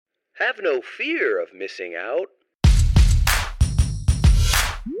Have no fear of missing out.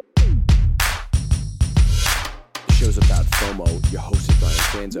 The show's about FOMO. Your host is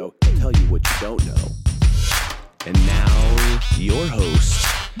Brian Fanzo. I'll tell you what you don't know. And now, your host,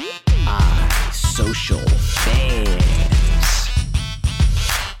 Social Fanz.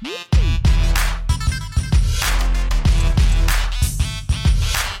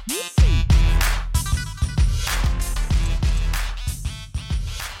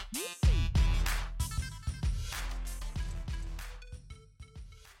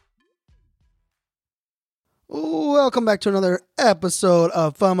 Welcome back to another episode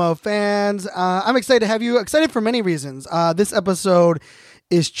of FOMO Fanz. I'm excited to have you. Excited for many reasons. This episode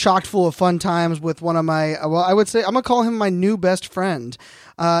is chock full of fun times with one of my, I would say, I'm going to call him my new best friend.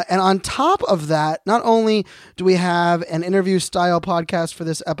 And on top of that, not only do we have an interview style podcast for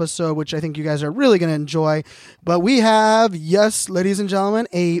this episode, which I think you guys are really going to enjoy, but we have, yes, ladies and gentlemen,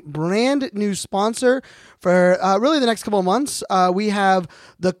 a brand new sponsor for really the next couple of months. We have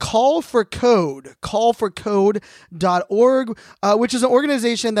the Call for Code, callforcode.org, which is an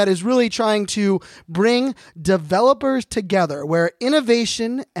organization that is really trying to bring developers together where innovation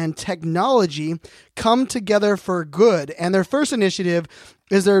and technology come together for good. And their first initiative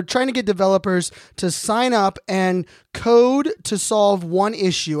is they're trying to get developers to sign up and code to solve one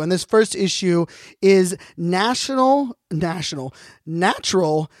issue. And this first issue is natural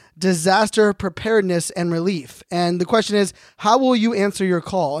disaster preparedness and relief. And the question is, how will you answer your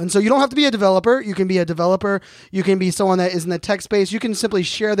call? And so you don't have to be a developer. You can be a developer. You can be someone that is in the tech space. You can simply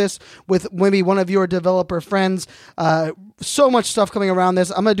share this with maybe one of your developer friends. So much stuff coming around this.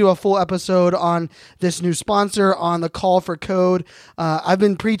 I'm going to do a full episode on this new sponsor, on the Call for Code. I've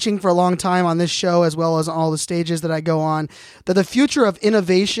been preaching for a long time on this show, as well as on all the stages that I go on, that the future of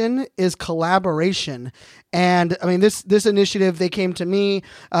innovation is collaboration. And I mean, this initiative, they came to me,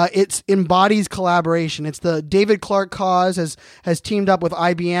 it embodies collaboration. It's the David Clark cause has teamed up with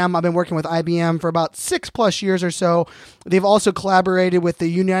IBM. I've been working with IBM for about 6+ years or so. They've also collaborated with the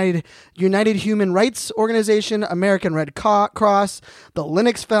United Human Rights Organization, American Red Cross, the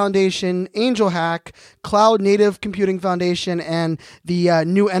Linux Foundation, Angel Hack, Cloud Native Computing Foundation, and the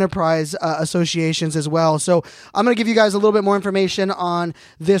New Enterprise Associations as well. So I'm going to give you guys a little bit more information on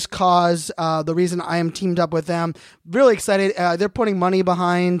this cause, the reason I am teamed up with them. Really excited. They're putting money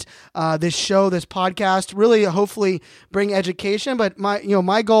behind this show, this podcast, really hopefully bring education. But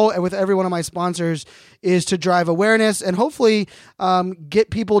my goal with every one of my sponsors is to drive awareness and hopefully get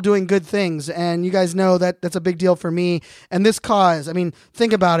people doing good things. And you guys know that that's a big deal for me. And this cause, I mean,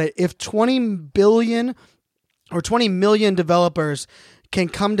 think about it. If 20 billion or 20 million developers can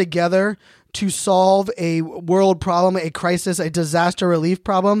come together to solve a world problem, a crisis, a disaster relief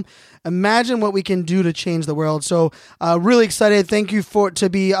problem, imagine what we can do to change the world. So really excited. Thank you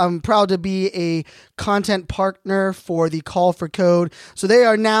I'm proud to be a content partner for the Call for Code. So they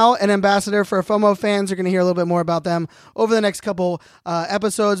are now an ambassador for FOMO Fanz. You're going to hear a little bit more about them over the next couple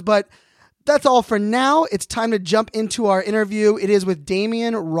episodes, but that's all for now. It's time to jump into our interview. It is with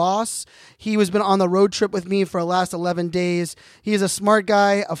Demian Ross. He has been on the road trip with me for the last 11 days. He is a smart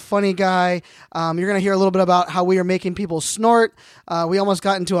guy, a funny guy. You're going to hear a little bit about how we are making people snort. We almost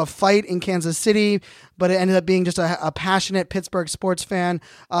got into a fight in Kansas City, but it ended up being just a passionate Pittsburgh sports fan.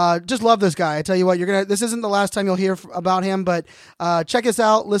 Just love this guy. I tell you what, this isn't the last time you'll hear about him, but check us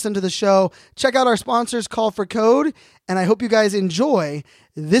out. Listen to the show. Check out our sponsors, Call for Code, and I hope you guys enjoy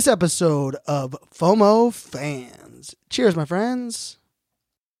this episode of FOMO Fanz. Cheers, my friends.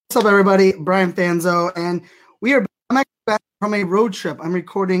 What's up, everybody? Brian Fanzo, and I'm actually back from a road trip. I'm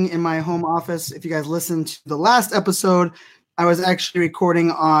recording in my home office. If you guys listened to the last episode, I was actually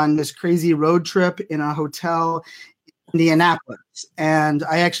recording on this crazy road trip in a hotel in Indianapolis. And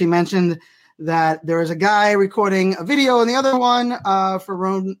I actually mentioned that there was a guy recording a video in the other one for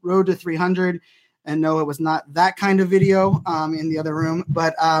Road to 300. And no, it was not that kind of video in the other room,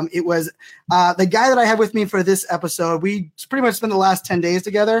 but it was the guy that I had with me for this episode. We pretty much spent the last 10 days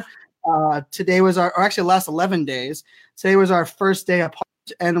together. Today was actually last 11 days. Today was our first day apart,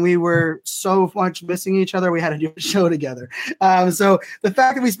 and we were so much missing each other. We had to do a show together. So the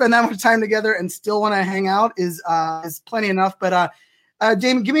fact that we spend that much time together and still want to hang out is plenty enough. But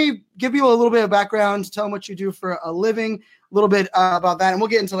Damon, give people a little bit of background, tell them what you do for a living, a little bit about that, and we'll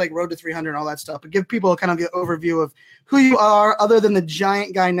get into like Road to 300 and all that stuff, but give people kind of the overview of who you are other than the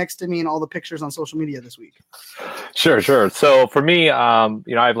giant guy next to me and all the pictures on social media this week. Sure. So for me, I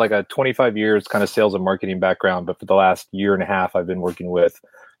have like a 25 years kind of sales and marketing background, but for the last year and a half, I've been working with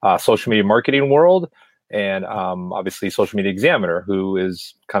social media marketing world and obviously Social Media Examiner, who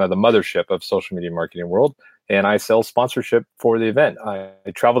is kind of the mothership of social media marketing world. and I sell sponsorship for the event. I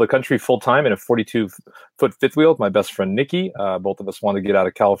travel the country full time in a 42-foot fifth wheel with my best friend Nikki. Both of us wanted to get out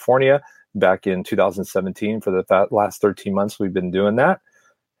of California back in 2017. For the last 13 months, we've been doing that.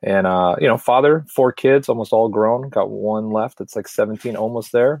 And, father, 4 kids, almost all grown, got one left. It's like 17,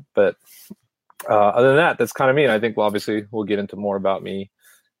 almost there. But other than that, that's kind of me. And I think, obviously, we'll get into more about me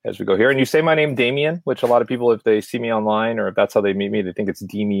as we go here. And you say my name, Demian, which a lot of people, if they see me online or if that's how they meet me, they think it's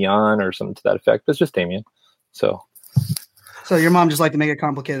Demian or something to that effect. But it's just Demian. So your mom just liked to make it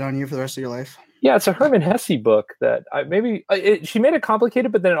complicated on you for the rest of your life? Yeah, it's a Herman Hesse book that she made it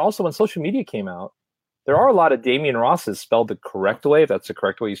complicated, but then also when social media came out, there are a lot of Damian Rosses spelled the correct way, if that's the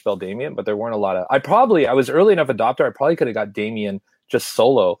correct way you spell Damian, but there weren't a lot of... I was early enough adopter, I probably could have got Damian just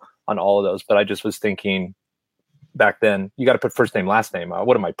solo on all of those, but I just was thinking back then, you got to put first name, last name.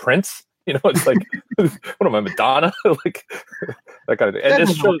 What am I, Prince? It's like, what am I, Madonna? Like that kind of thing. And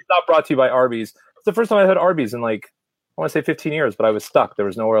this show is not brought to you by Arby's. It's the first time I had Arby's in I want to say 15 years, but I was stuck. There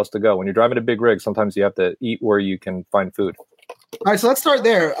was nowhere else to go. When you're driving a big rig, sometimes you have to eat where you can find food. All right, so let's start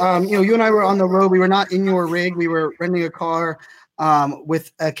there. You and I were on the road. We were not in your rig. We were renting a car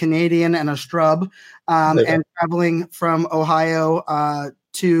with a Canadian and a Strub and traveling from Ohio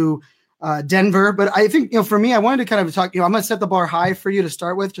to Denver. But I think, for me, I wanted to kind of talk, I'm going to set the bar high for you to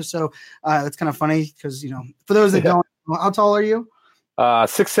start with, just so it's kind of funny because, for those that don't know, how tall are you?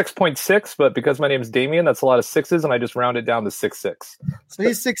 6'6.6", but because my name is Damian, that's a lot of sixes, and I just rounded down to 6'6". So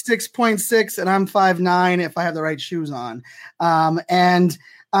he's 6'6.6", and I'm 5'9", if I have the right shoes on. But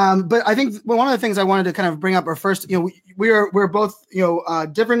I think one of the things I wanted to kind of bring up are first, we're both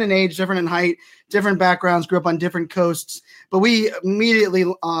different in age, different in height, different backgrounds, grew up on different coasts, but we immediately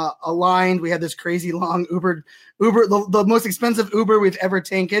aligned. We had this crazy long Uber, the most expensive Uber we've ever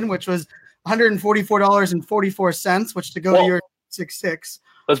taken, which was $144.44, which to go to your 6'6".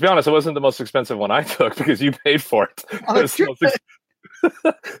 Let's be honest, it wasn't the most expensive one I took because you paid for it. It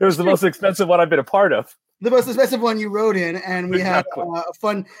was the most expensive one I've been a part of. The most expensive one you rode in, and we had a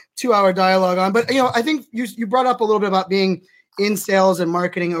fun 2-hour dialogue on. But, I think you brought up a little bit about being in sales and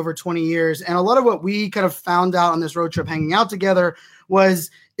marketing over 20 years. And a lot of what we kind of found out on this road trip hanging out together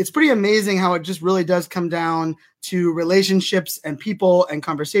was it's pretty amazing how it just really does come down to relationships and people and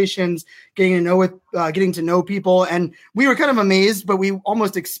conversations, getting to know people. And we were kind of amazed, but we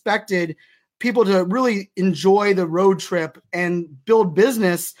almost expected people to really enjoy the road trip and build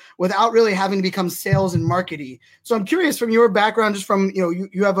business without really having to become sales and marketing. So I'm curious from your background, just from,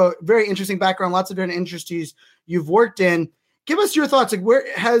 you have a very interesting background, lots of different industries you've worked in. Give us your thoughts. Like, where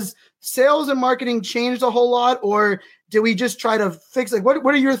has sales and marketing changed a whole lot, or did we just try to fix it? What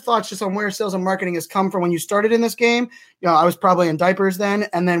are your thoughts just on where sales and marketing has come from when you started in this game? I was probably in diapers then,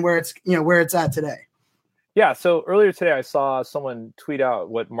 and then where it's at today. Yeah. So earlier today, I saw someone tweet out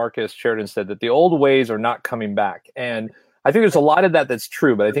what Marcus Sheridan said, that the old ways are not coming back. And I think there's a lot of that's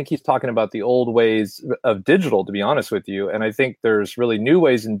true, but I think he's talking about the old ways of digital, to be honest with you. And I think there's really new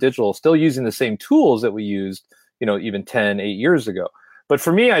ways in digital, still using the same tools that we used, even 8 years ago. But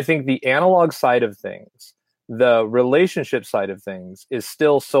for me, I think the analog side of things, the relationship side of things is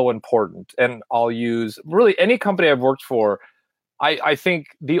still so important. And I'll use really any company I've worked for. I think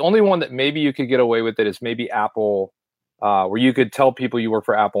the only one that maybe you could get away with it is maybe Apple, where you could tell people you work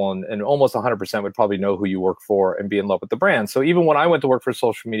for Apple and almost 100% would probably know who you work for and be in love with the brand. So even when I went to work for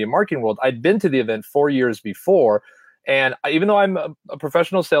Social Media Marketing World, I'd been to the event 4 years before. And even though I'm a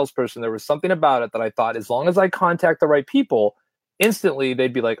professional salesperson, there was something about it that I thought, as long as I contact the right people, instantly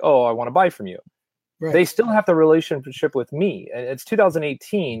they'd be like, oh, I want to buy from you. Right. They still have the relationship with me. And it's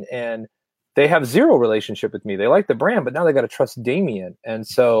 2018 and they have zero relationship with me. They like the brand, but now they got to trust Damian. And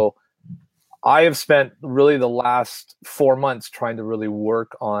so I have spent really the last 4 months trying to really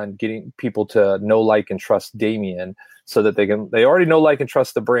work on getting people to know, like, and trust Damian so that they already know, like, and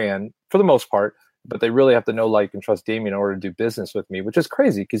trust the brand for the most part, but they really have to know, like, and trust Damian in order to do business with me, which is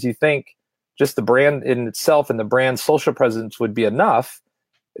crazy because you think just the brand in itself and the brand's social presence would be enough.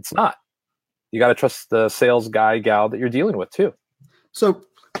 It's not. You got to trust the sales guy, gal that you're dealing with too. So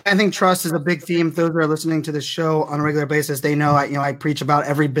I think trust is a big theme. Those who are listening to this show on a regular basis, they know I preach about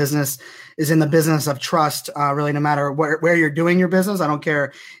every business is in the business of trust, really, no matter where you're doing your business. I don't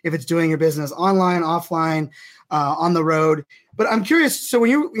care if it's doing your business online, offline, on the road. But I'm curious. So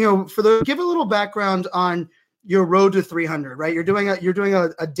when give a little background on your road to 300, right? You're doing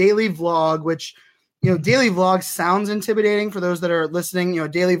a daily vlog, which, daily vlog sounds intimidating for those that are listening.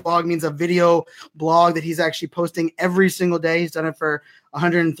 Daily vlog means a video blog that he's actually posting every single day. He's done it for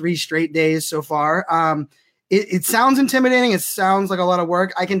 103 straight days so far. It sounds intimidating. It sounds like a lot of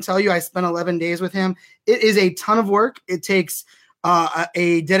work. I can tell you, I spent 11 days with him. It is a ton of work. It takes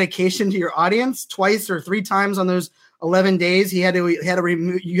a dedication to your audience twice or three times on those 11 days. You had to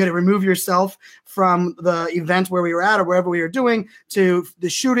remove yourself from the event where we were at or wherever we were doing to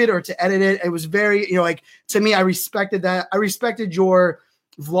shoot it or to edit it. It was very, to me, I respected that. I respected your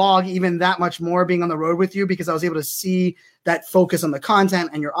vlog even that much more being on the road with you, because I was able to see that focus on the content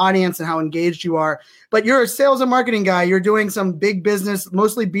and your audience and how engaged you are. But you're a sales and marketing guy. You're doing some big business,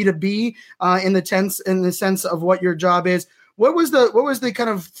 mostly B2B in the sense of what your job is. What was the kind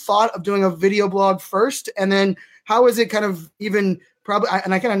of thought of doing a video blog first? And then how is it kind of even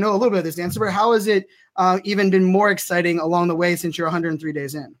and I kind of know a little bit of this answer, but how has it even been more exciting along the way since you're 103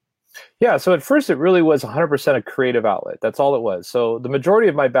 days in? Yeah. So at first it really was 100% a creative outlet. That's all it was. So the majority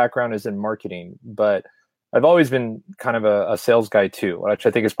of my background is in marketing, but I've always been kind of a sales guy too, which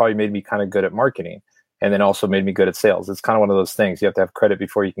I think has probably made me kind of good at marketing and then also made me good at sales. It's kind of one of those things. You have to have credit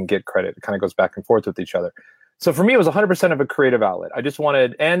before you can get credit. It kind of goes back and forth with each other. So for me, it was 100% of a creative outlet. I just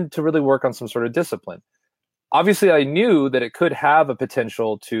wanted, and to really work on some sort of discipline. Obviously, I knew that it could have a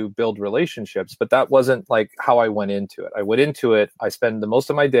potential to build relationships, but that wasn't like how I went into it. I spend the most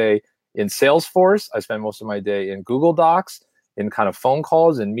of my day in Salesforce. I spend most of my day in Google Docs, in kind of phone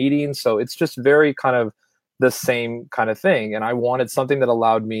calls and meetings. So it's just very kind of the same kind of thing. And I wanted something that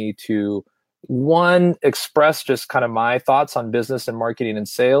allowed me to, one, express just kind of my thoughts on business and marketing and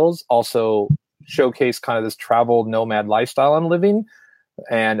sales, also showcase kind of this travel nomad lifestyle I'm living.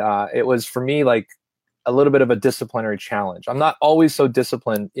 And it was for me like a little bit of a disciplinary challenge. I'm not always so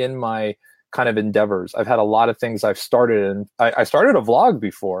disciplined in my kind of endeavors. I've had a lot of things I've started, and I started a vlog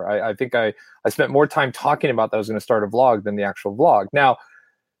before. I think I spent more time talking about that I was going to start a vlog than the actual vlog. Now,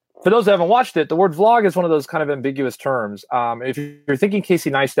 for those that haven't watched it, the word vlog is one of those kind of ambiguous terms. If you're thinking Casey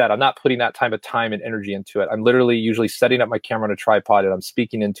Neistat, I'm not putting that type of time and energy into it. I'm literally usually setting up my camera on a tripod and I'm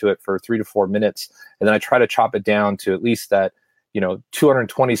speaking into it for 3 to 4 minutes. And then I try to chop it down to at least that,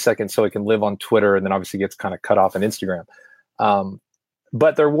 220 seconds so it can live on Twitter, and then obviously gets kind of cut off on Instagram.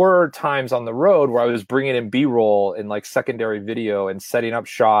 But there were times on the road where I was bringing in B-roll and like secondary video and setting up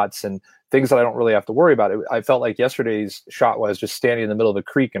shots and things that I don't really have to worry about. I felt like yesterday's shot was just standing in the middle of a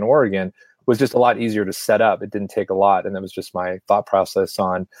creek in Oregon was just a lot easier to set up. It didn't take a lot. And that was just my thought process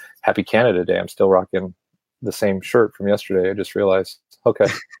on Happy Canada Day. I'm still rocking the same shirt from yesterday. I just realized, okay,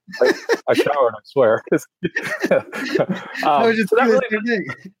 I showered, I swear.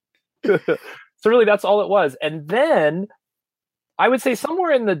 So really that's all it was. And then I would say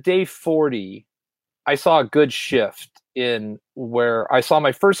somewhere in the day 40, I saw a good shift in where I saw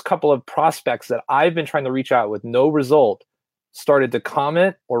my first couple of prospects that I've been trying to reach out with no result started to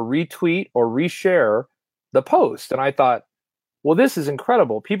comment or retweet or reshare the post. And I thought, well, this is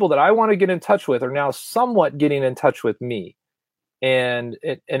incredible. People that I want to get in touch with are now somewhat getting in touch with me. And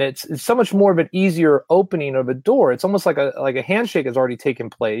it's so much more of an easier opening of a door. It's almost like a handshake has already taken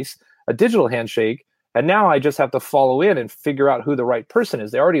place, a digital handshake. And now I just have to follow in and figure out who the right person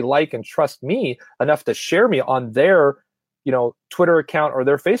is. They already like and trust me enough to share me on their, Twitter account or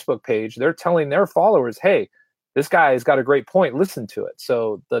their Facebook page. They're telling their followers, hey, this guy has got a great point. Listen to it.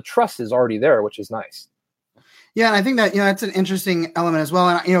 So the trust is already there, which is nice. Yeah, and I think that that's an interesting element as well.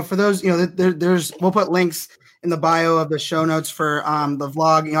 And for those there's we'll put links in the bio of the show notes for the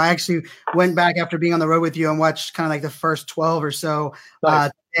vlog. I actually went back after being on the road with you and watched kind of like the first 12 or so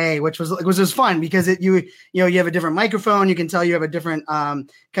today, which was fun because you have a different microphone. You can tell you have a different kind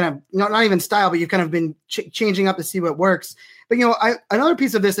of not even style, but you've kind of been changing up to see what works. But another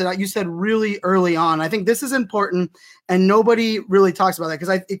piece of this that you said really early on, I think this is important, and nobody really talks about that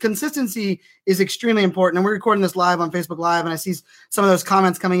because consistency is extremely important. And we're recording this live on Facebook Live, and I see some of those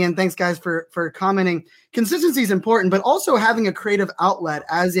comments coming in. Thanks, guys, for commenting. Consistency is important, but also having a creative outlet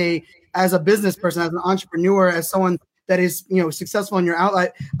as a business person, as an entrepreneur, as someone that is successful in your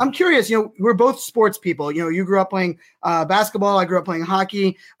outlet. I'm curious. We're both sports people. You grew up playing basketball. I grew up playing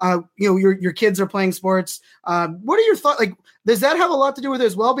hockey. Your kids are playing sports. What are your thoughts? Like, does that have a lot to do with it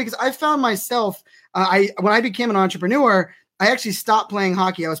as well? Because I found myself, when I became an entrepreneur, I actually stopped playing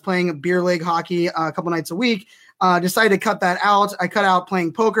hockey. I was playing beer league hockey a couple nights a week. Decided to cut that out. I cut out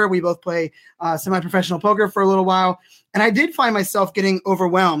playing poker. We both play semi-professional poker for a little while. And I did find myself getting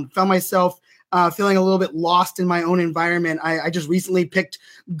overwhelmed, found myself feeling a little bit lost in my own environment. I just recently picked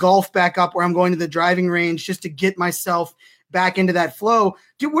golf back up where I'm going to the driving range just to get myself back into that flow.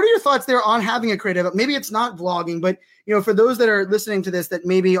 What are your thoughts there on having a creative? Maybe it's not vlogging, but for those that are listening to this that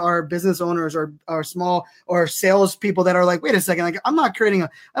maybe are business owners or small or sales people that are like, wait a second, like I'm not I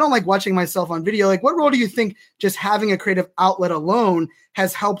don't like watching myself on video. Like, what role do you think just having a creative outlet alone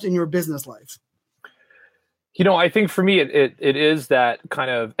has helped in your business life? I think for me, it is that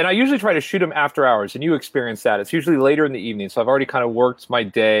kind of, and I usually try to shoot them after hours, and you experience that. It's usually later in the evening. So I've already kind of worked my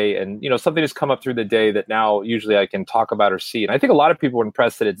day, and, something has come up through the day that now usually I can talk about or see. And I think a lot of people were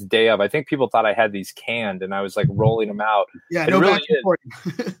impressed that it's day of. I think people thought I had these canned and I was like rolling them out. Yeah, and no, it really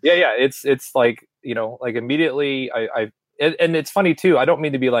is. Yeah. It's like, like immediately and it's funny too. I don't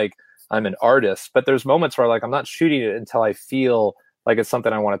mean to be like, I'm an artist, but there's moments where like, I'm not shooting it until I feel like it's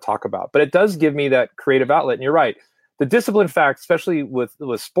something I want to talk about. But it does give me that creative outlet. And you're right. The discipline fact, especially with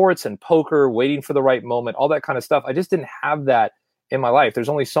sports and poker, waiting for the right moment, all that kind of stuff, I just didn't have that in my life. There's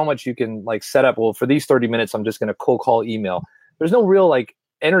only so much you can like set up. Well, for these 30 minutes, I'm just going to cold call email. There's no real like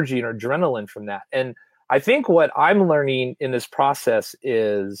energy or adrenaline from that. And I think what I'm learning in this process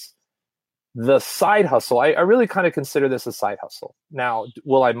is the side hustle. I really kind of consider this a side hustle. Now,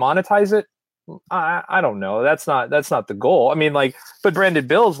 will I monetize it? I don't know. That's not the goal. I mean, like, but Branded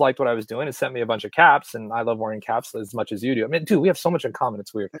Bills liked what I was doing and sent me a bunch of caps, and I love wearing caps as much as you do. I mean, dude, we have so much in common.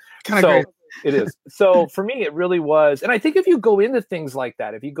 It's weird. Kind of great. It is. So for me, it really was. And I think if you go into things like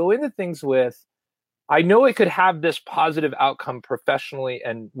that, if you go into things with, I know it could have this positive outcome professionally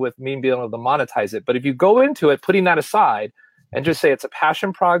and with me being able to monetize it. But if you go into it, putting that aside and just say it's a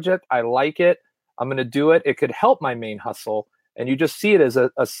passion project, I like it, I'm going to do it, it could help my main hustle. And you just see it as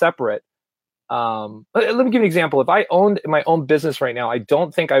a separate. Let me give you an example. If I owned my own business right now, I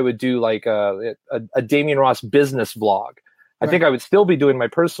don't think I would do like a Damian Ross business vlog. I think I would still be doing my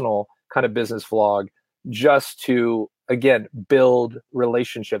personal kind of business vlog just to, again, build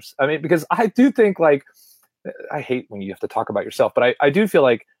relationships. I mean, because I do think like, I hate when you have to talk about yourself, but I do feel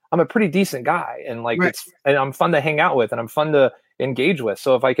like I'm a pretty decent guy and like and I'm fun to hang out with and I'm fun to engage with.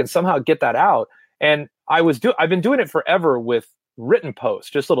 So if I can somehow get that out, and I've been doing it forever with written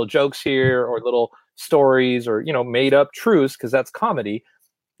posts, just little jokes here or little stories or, made up truths, because that's comedy.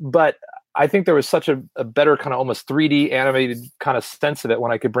 But I think there was such a better kind of almost 3D animated kind of sense of it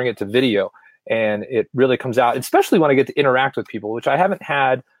when I could bring it to video. And it really comes out, especially when I get to interact with people, which I haven't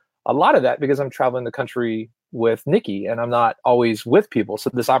had a lot of that because I'm traveling the country with Nikki and I'm not always with people. So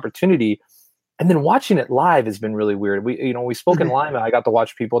this opportunity, and then watching it live has been really weird. We spoke in Lima. I got to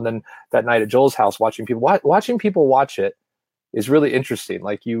watch people. And then that night at Joel's house, watching people watch it is really interesting.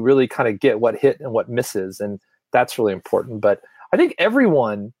 Like you really kind of get what hit and what misses. And that's really important. But I think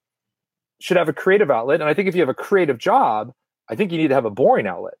everyone should have a creative outlet. And I think if you have a creative job, I think you need to have a boring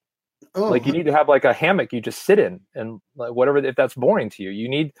outlet. Like you need to have like a hammock you just sit in and like whatever, if that's boring to you, you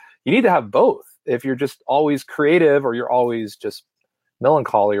need to have both. If you're just always creative or you're always just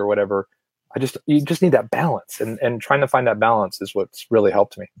melancholy or whatever, you just need that balance, and trying to find that balance is what's really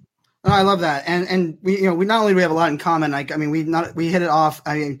helped me. Oh, I love that. And we not only do we have a lot in common, like, I mean, we hit it off.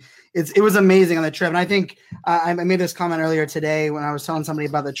 I mean, it was amazing on the trip. And I think I made this comment earlier today when I was telling somebody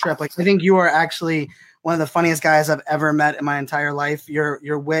about the trip. Like, I think you are actually one of the funniest guys I've ever met in my entire life.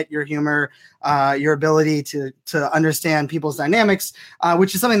 Your wit, your humor, your ability to understand people's dynamics,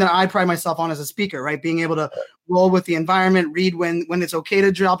 which is something that I pride myself on as a speaker, right? Being able to roll with the environment, read when it's okay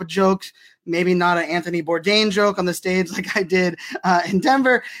to drop a joke, maybe not an Anthony Bourdain joke on the stage like I did in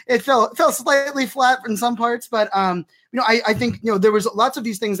Denver. It felt slightly flat in some parts, but I think there was lots of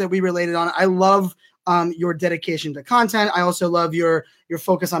these things that we related on. I love your dedication to content. I also love your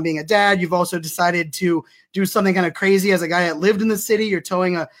focus on being a dad. You've also decided to do something kind of crazy as a guy that lived in the city. You're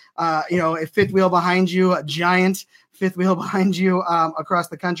towing a fifth wheel behind you, a giant fifth wheel behind you across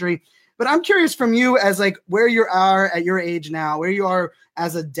the country. But I'm curious from you as like where you are at your age now, where you are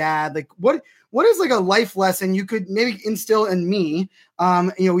as a dad, like what is like a life lesson you could maybe instill in me?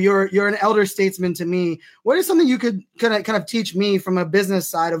 You're an elder statesman to me. What is something you could kind of teach me from a business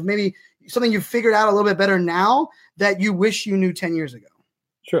side of maybe something you've figured out a little bit better now that you wish you knew 10 years ago?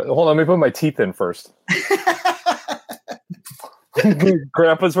 Sure. Hold on. Let me put my teeth in first.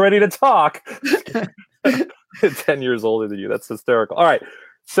 Grandpa's ready to talk. 10 years older than you. That's hysterical. All right.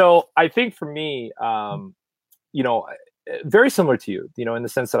 So I think for me, very similar to you, in the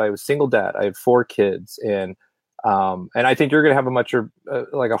sense that I was single dad. I have 4 kids, and I think you're going to have a much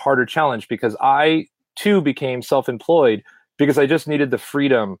like a harder challenge because I too became self-employed because I just needed the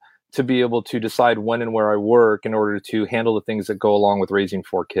freedom to be able to decide when and where I work in order to handle the things that go along with raising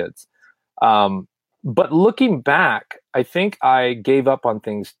 4 kids. But looking back, I think I gave up on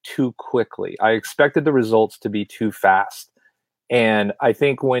things too quickly. I expected the results to be too fast. And I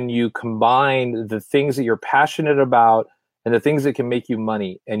think when you combine the things that you're passionate about and the things that can make you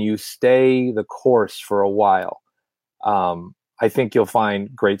money and you stay the course for a while, I think you'll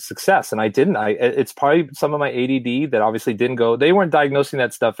find great success. And I didn't. It's probably some of my ADD that obviously didn't go. They weren't diagnosing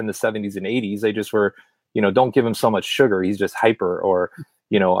that stuff in the 70s and 80s. They just were, don't give him so much sugar. He's just hyper, or,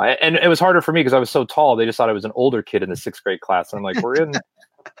 and it was harder for me because I was so tall. They just thought I was an older kid in the 6th grade class. And I'm like, we're in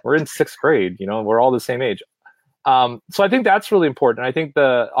 6th grade, we're all the same age. So I think that's really important. I think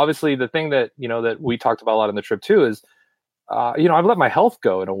obviously the thing that, that we talked about a lot on the trip too is, I've let my health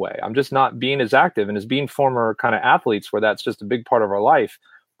go in a way. I'm just not being as active, and as being former kind of athletes where that's just a big part of our life,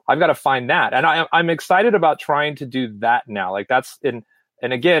 I've got to find that. And I'm excited about trying to do that now. Like and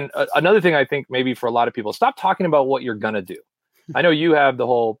again, another thing I think maybe for a lot of people, stop talking about what you're going to do. I know you have the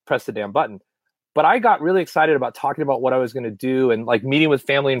whole press the damn button, but I got really excited about talking about what I was going to do and like meeting with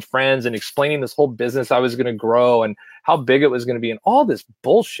family and friends and explaining this whole business I was going to grow and how big it was going to be and all this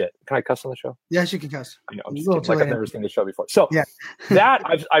bullshit. Can I cuss on the show? Yes, you can cuss. I know. I'm just kidding. Like I've never seen the show before. So that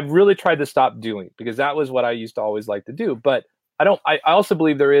I've really tried to stop doing because that was what I used to always like to do. But I also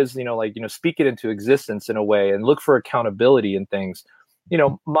believe there is, speak it into existence in a way and look for accountability in things.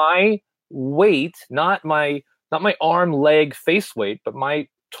 My weight, not my arm, leg, face weight, but my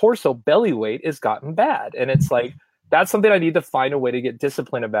torso belly weight has gotten bad. And it's like, that's something I need to find a way to get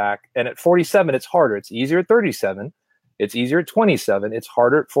discipline back. And at 47, it's harder. It's easier at 37. It's easier at 27. It's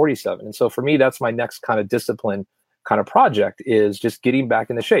harder at 47. And so for me, that's my next kind of discipline kind of project is just getting back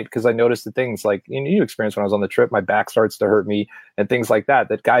into shape. Because I noticed the things like you experienced when I was on the trip, my back starts to hurt me and things like that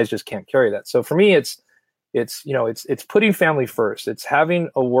guys just can't carry that. So for me, it's putting family first. It's having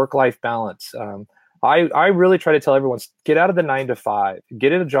a work-life balance. I really try to tell everyone, get out of the 9 to 5,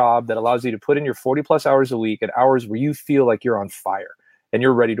 get in a job that allows you to put in your 40 plus hours a week at hours where you feel like you're on fire and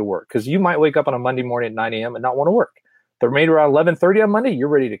you're ready to work. Because you might wake up on a Monday morning at 9 a.m. and not want to work. The remainder around 11:30 on Monday, you're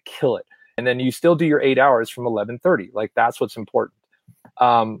ready to kill it. And then you still do your 8 hours from 11:30. Like that's what's important.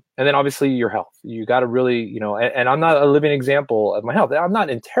 And then obviously your health. You got to really, and I'm not a living example of my health. I'm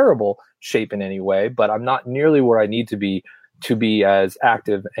not in terrible shape in any way, but I'm not nearly where I need to be as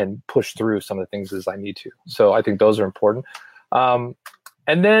active and push through some of the things as I need to. So I think those are important. And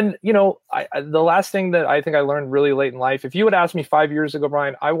then, the last thing that I think I learned really late in life, if you would ask me 5 years ago,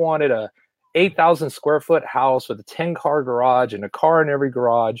 Brian, I wanted a 8,000 square foot house with a 10-car garage and a car in every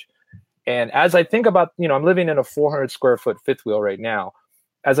garage. And as I think about, I'm living in a 400 square foot fifth wheel right now.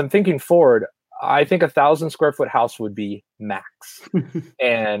 As I'm thinking forward, I think 1,000 square foot house would be max.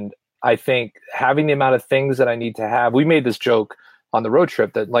 And I think having the amount of things that I need to have, we made this joke on the road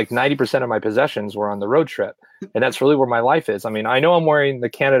trip that like 90% of my possessions were on the road trip. And that's really where my life is. I mean, I know I'm wearing the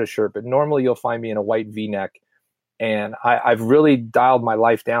Canada shirt, but normally you'll find me in a white V-neck. And I've really dialed my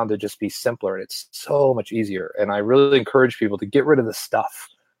life down to just be simpler. And it's so much easier. And I really encourage people to get rid of the stuff.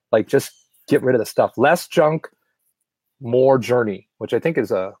 Like just get rid of the stuff. Less junk, more journey, which I think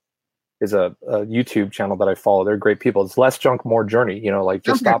is a YouTube channel that I follow. They're great people. It's less junk, more journey. Like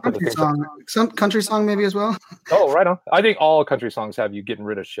just stop with the things. Some country song maybe as well. Oh, right on. I think all country songs have you getting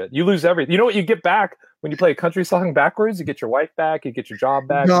rid of shit. You lose everything. You know what you get back when you play a country song backwards? You get your wife back. You get your job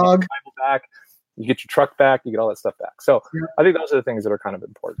back. Dog. You get your Bible back. You get your truck back. You get all that stuff back. So I think those are the things that are kind of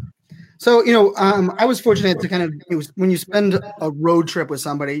important. So, I was fortunate to kind of, when you spend a road trip with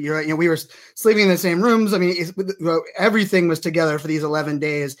somebody, we were sleeping in the same rooms. I mean, everything was together for these 11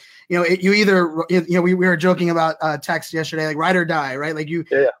 days. We were joking about text yesterday, like ride or die, right? Like you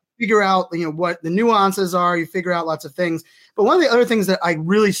figure out, what the nuances are, you figure out lots of things. But one of the other things that I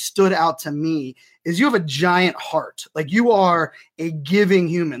really stood out to me is you have a giant heart. Like you are a giving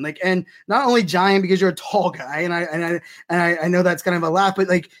human, like, and not only giant because you're a tall guy. And I know that's kind of a laugh, but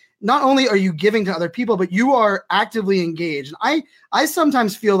like, not only are you giving to other people, but you are actively engaged. And I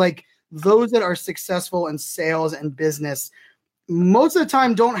sometimes feel like those that are successful in sales and business, most of the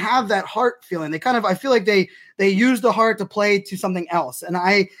time don't have that heart feeling. I feel like they use the heart to play to something else. And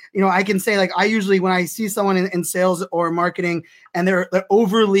I can say like, I usually, when I see someone in sales or marketing and they're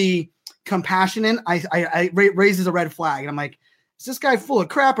overly compassionate, I raises a red flag. And I'm like, is this guy full of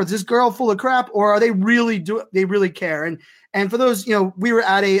crap or is this girl full of crap? Or are they they really care? And for those, we were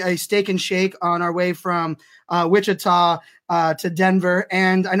at a steak and shake on our way from Wichita to Denver.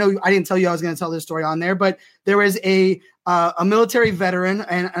 And I know I didn't tell you I was going to tell this story on there, but there was a military veteran,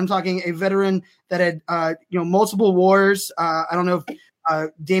 and I'm talking a veteran that had, multiple wars. I don't know if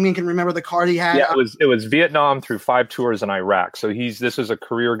Demian can remember the card he had. Yeah, it was Vietnam through 5 tours in Iraq. So this is a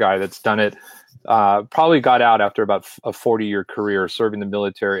career guy that's done it. Probably got out after about a 40-year career serving the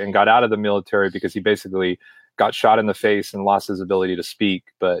military, and got out of the military because he basically got shot in the face and lost his ability to speak.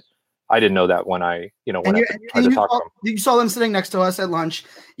 But I didn't know that when I tried to talk to him. You saw them sitting next to us at lunch.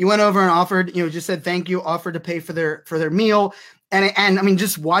 You went over and offered, just said thank you, offered to pay for their meal. And I mean,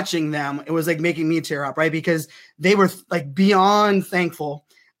 just watching them, it was like making me tear up, right? Because they were like beyond thankful.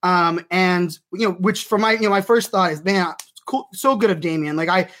 And which for my first thought is, man, cool, so good of Demian.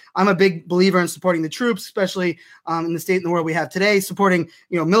 Like I'm a big believer in supporting the troops, especially in the state and the world we have today, supporting,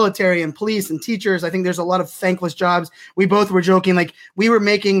 military and police and teachers. I think there's a lot of thankless jobs. We both were joking, like we were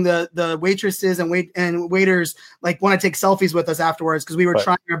making the waitresses and waiters like want to take selfies with us afterwards because we were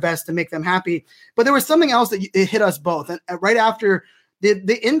trying our best to make them happy. But there was something else that it hit us both. And right after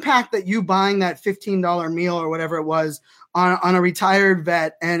the impact that you buying that $15 meal or whatever it was on a retired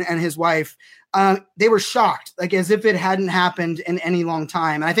vet and his wife, they were shocked, like as if it hadn't happened in any long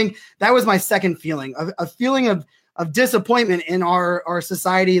time. And I think that was my second feeling, a feeling of disappointment in our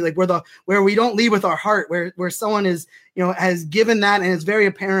society, like where we don't lead with our heart, where someone is, has given that and it's very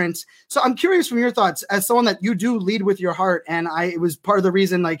apparent. So I'm curious from your thoughts as someone that you do lead with your heart. And it was part of the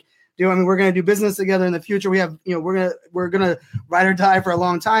reason, like, we're going to do business together in the future. We have, we're going to ride or die for a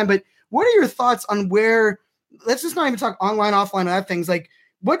long time. But what are your thoughts on let's just not even talk online, offline, that things like,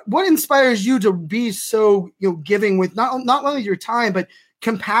 what inspires you to be so giving with not only your time but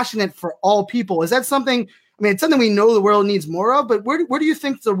compassionate for all people? Is that something? I mean, it's something we know the world needs more of. But where do you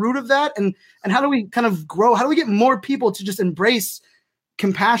think the root of that, and how do we kind of grow? How do we get more people to just embrace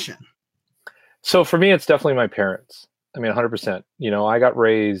compassion? So for me, it's definitely my parents. I mean, 100%.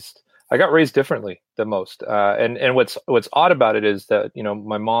 I got raised differently than most. And what's odd about it is that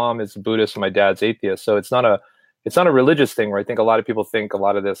my mom is Buddhist and my dad's atheist. So it's not a religious thing where I think a lot of people think a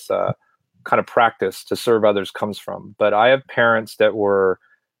lot of this kind of practice to serve others comes from. But I have parents that were,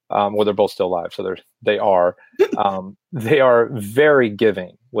 they're both still alive, so they are very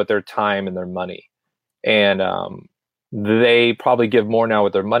giving with their time and their money, and they probably give more now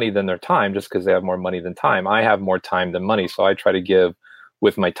with their money than their time, just because they have more money than time. I have more time than money, so I try to give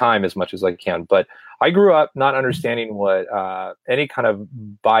with my time as much as I can. But I grew up not understanding what any kind of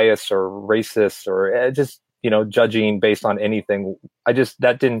bias or racist or just judging based on anything.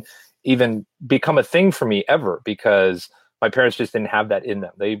 That didn't even become a thing for me ever, because my parents just didn't have that in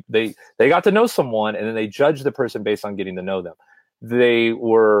them. They got to know someone and then they judged the person based on getting to know them. They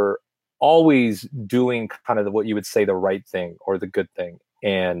were always doing kind of what you would say the right thing or the good thing.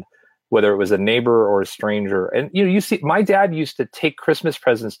 And whether it was a neighbor or a stranger. And you see, my dad used to take Christmas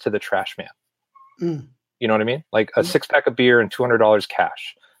presents to the trash man. Mm. You know what I mean? Like a 6-pack of beer and $200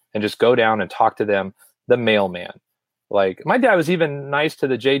 cash, and just go down and talk to them. The mailman. Like my dad was even nice to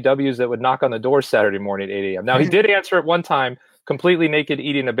the JWs that would knock on the door Saturday morning at 8 a.m. Now he did answer at one time completely naked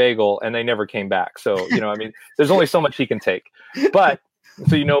eating a bagel, and they never came back. So, I mean, there's only so much he can take. But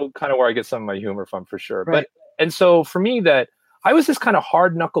so kind of where I get some of my humor from, for sure. Right. And so for me, that I was this kind of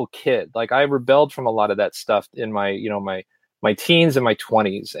hard knuckle kid. Like I rebelled from a lot of that stuff in my, my teens and my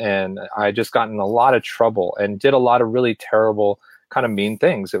 20s, and I just got in a lot of trouble and did a lot of really terrible kind of mean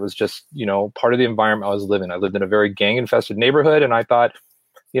things. It was just, part of the environment I was living. I lived in a very gang infested neighborhood, and I thought,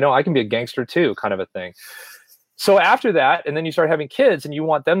 I can be a gangster too, kind of a thing. So after that, and then you start having kids and you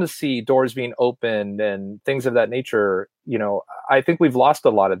want them to see doors being opened and things of that nature. I think we've lost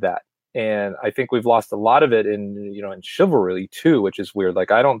a lot of that. And I think we've lost a lot of it in chivalry too, which is weird. Like,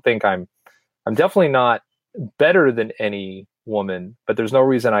 I don't think I'm definitely not better than any woman, but there's no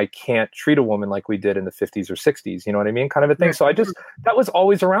reason I can't treat a woman like we did in the 50s or 60s, you know what I mean? Kind of a thing. So that was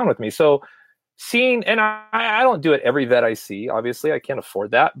always around with me. So seeing, and I don't do it every vet I see, obviously I can't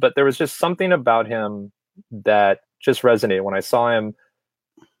afford that, but there was just something about him that just resonated when I saw him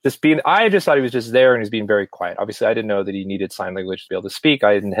I just thought he was just there and he's being very quiet. Obviously I didn't know that he needed sign language to be able to speak.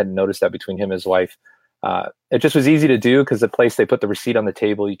 I hadn't noticed that between him and his wife. It just was easy to do because the place they put the receipt on the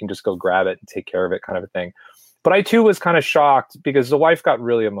table, you can just go grab it and take care of it, kind of a thing. But I too was kind of shocked because the wife got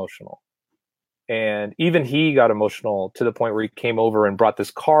really emotional. And even he got emotional to the point where he came over and brought this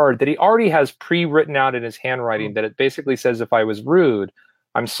card that he already has pre-written out in his handwriting that it basically says, if I was rude,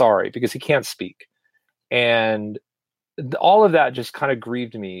 I'm sorry, because he can't speak. And all of that just kind of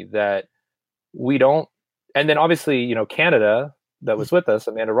grieved me that we don't. And then obviously, Canada that was with us,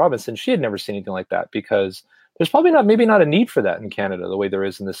 Amanda Robinson, she had never seen anything like that, because there's probably maybe not a need for that in Canada the way there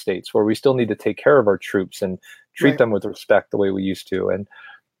is in the States, where we still need to take care of our troops and treat them with respect the way we used to. And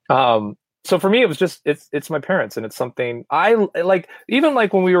so for me, it was just, it's my parents, and it's something I like, even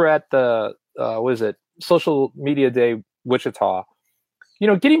like when we were at the, Social Media Day, Wichita,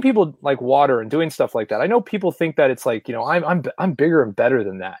 getting people like water and doing stuff like that. I know people think that it's like, I'm bigger and better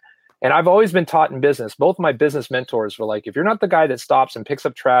than that. And I've always been taught in business, both my business mentors were like, if you're not the guy that stops and picks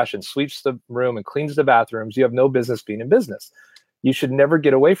up trash and sweeps the room and cleans the bathrooms, you have no business being in business. You should never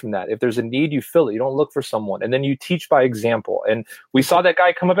get away from that. If there's a need, you fill it. You don't look for someone. And then you teach by example. And we saw that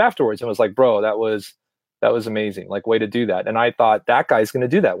guy come up afterwards and was like, bro, that was amazing. Like, way to do that. And I thought, that guy's going to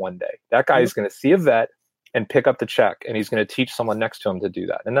do that one day. That guy is going to see a vet and pick up the check, and he's going to teach someone next to him to do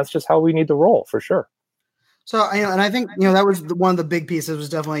that. And that's just how we need to roll, for sure. So, and I think, that was one of the big pieces was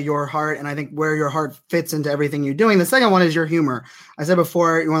definitely your heart. And I think where your heart fits into everything you're doing. The second one is your humor. I said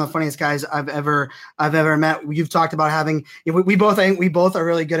before, you're one of the funniest guys I've ever met. You've talked about having, we both, I think we both are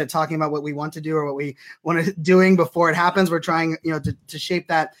really good at talking about what we want to do or what we want to doing before it happens. We're trying, to shape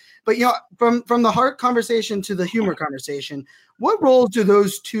that. But, from the heart conversation to the humor conversation, what roles do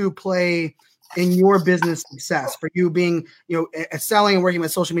those two play in your business success for you being, selling and working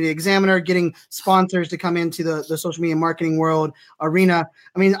with Social Media Examiner, getting sponsors to come into the social media marketing world arena?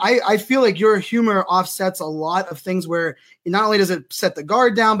 I mean, I feel like your humor offsets a lot of things where not only does it set the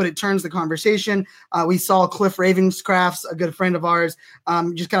guard down, but it turns the conversation. We saw Cliff Ravenscraft's, a good friend of ours,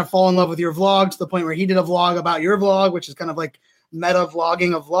 just kind of fall in love with your vlog to the point where he did a vlog about your vlog, which is kind of like meta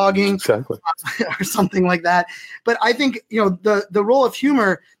vlogging of vlogging, exactly, or something like that. But I think, the role of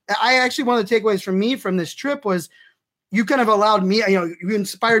humor, I actually, one of the takeaways from me from this trip was you kind of allowed me, you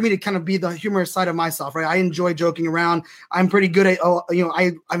inspired me to kind of be the humorous side of myself, right? I enjoy joking around. I'm pretty good at,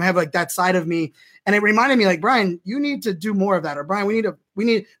 I have like that side of me. And it reminded me like, Brian, you need to do more of that. Or Brian,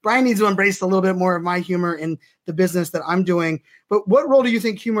 Brian needs to embrace a little bit more of my humor in the business that I'm doing. But what role do you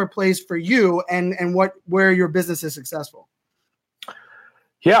think humor plays for you and where your business is successful?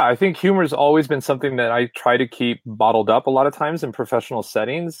 Yeah, I think humor has always been something that I try to keep bottled up a lot of times in professional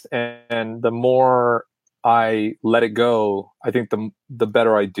settings. And the more I let it go, I think the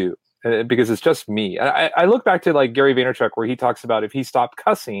better I do, because it's just me. I look back to like Gary Vaynerchuk, where he talks about if he stopped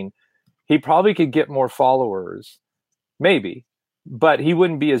cussing, he probably could get more followers, maybe, but he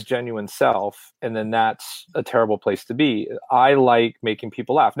wouldn't be his genuine self. And then that's a terrible place to be. I like making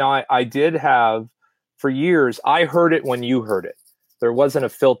people laugh. Now, I did have, for years, I heard it when you heard it. There wasn't a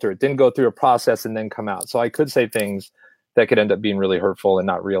filter. It didn't go through a process and then come out. So I could say things that could end up being really hurtful and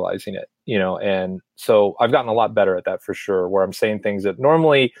not realizing it, and so I've gotten a lot better at that for sure, where I'm saying things that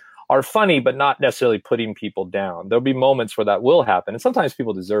normally are funny, but not necessarily putting people down. There'll be moments where that will happen. And sometimes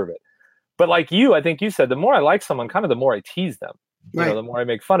people deserve it. But like you, I think you said, the more I like someone, kind of the more I tease them, right. The more I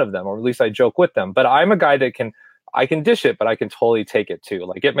make fun of them, or at least I joke with them. But I'm a guy that I can dish it, but I can totally take it too.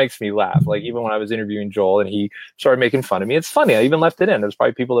 Like, it makes me laugh. Like, even when I was interviewing Joel and he started making fun of me, it's funny. I even left it in. There's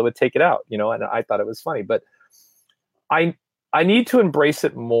probably people that would take it out, and I thought it was funny. But I need to embrace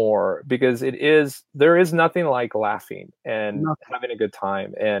it more, because there is nothing like laughing and having a good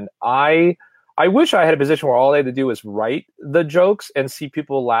time. And I wish I had a position where all I had to do was write the jokes and see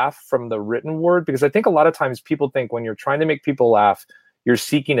people laugh from the written word, because I think a lot of times people think when you're trying to make people laugh, you're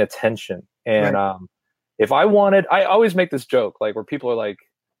seeking attention. And, right. If I always make this joke, like, where people are like,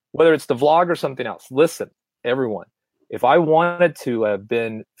 whether it's the vlog or something else, listen, everyone, if I wanted to have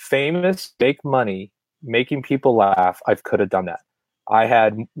been famous, make money, making people laugh, I could have done that. I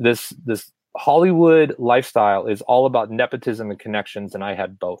had this Hollywood lifestyle is all about nepotism and connections, and I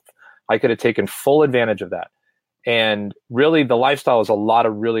had both. I could have taken full advantage of that. And really, the lifestyle is a lot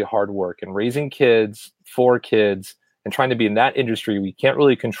of really hard work and raising kids, 4 kids, and trying to be in that industry. We can't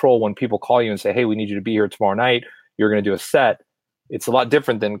really control when people call you and say, hey, we need you to be here tomorrow night. You're going to do a set. It's a lot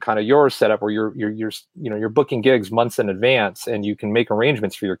different than kind of your setup, where you're booking gigs months in advance, and you can make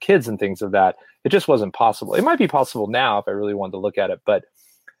arrangements for your kids and things of that. It just wasn't possible. It might be possible now if I really wanted to look at it.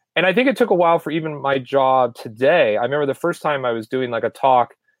 And I think it took a while for even my job today. I remember the first time I was doing like a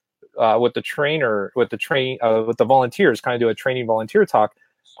talk with the volunteers, kind of do a training volunteer talk.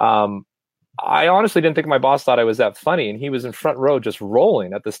 I honestly didn't think my boss thought I was that funny, and he was in front row just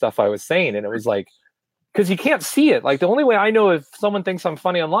rolling at the stuff I was saying. And it was like, because you can't see it. Like, the only way I know if someone thinks I'm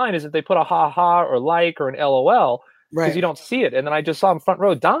funny online is if they put a ha ha or like or an LOL, because you don't see it. And then I just saw him front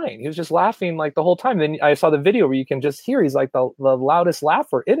row dying. He was just laughing like the whole time. Then I saw the video where you can just hear he's like the loudest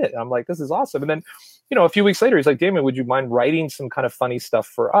laugher in it. And I'm like, this is awesome. And then, a few weeks later, he's like, Demian, would you mind writing some kind of funny stuff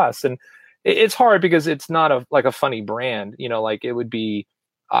for us? And it's hard because it's not a funny brand. Like, it would be,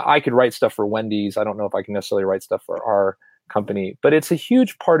 I could write stuff for Wendy's. I don't know if I can necessarily write stuff for our company, but it's a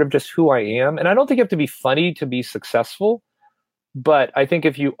huge part of just who I am. And I don't think you have to be funny to be successful, but I think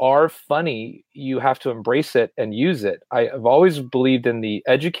if you are funny, you have to embrace it and use it. I've always believed in the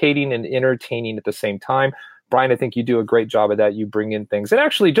educating and entertaining at the same time. Brian, I think you do a great job of that. You bring in things. And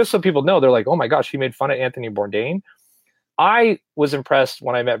actually, just so people know, they're like, oh my gosh, he made fun of Anthony Bourdain. I was impressed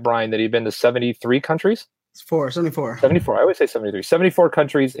when I met Brian that he'd been to 73 countries. 74. I always say 73. 74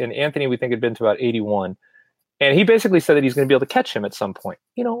 countries. And Anthony, we think, had been to about 81. And he basically said that he's going to be able to catch him at some point.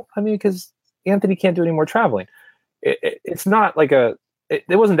 Because Anthony can't do any more traveling. It's not like it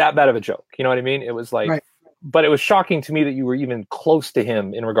wasn't that bad of a joke. You know what I mean? It was like, right. But it was shocking to me that you were even close to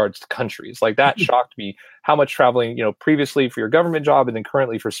him in regards to countries. Like, that shocked me, how much traveling, previously for your government job and then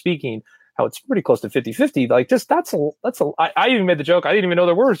currently for speaking, how it's pretty close to 50-50. Like, I even made the joke. I didn't even know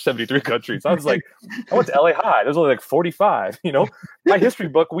there were 73 countries. I was like, I went to LA High. There's only like 45, my history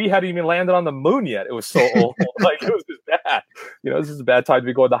book, we hadn't even landed on the moon yet. It was so old. Like, it was just bad. This is a bad time to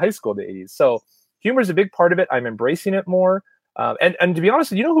be going to high school in the 80s. So humor is a big part of it. I'm embracing it more. And to be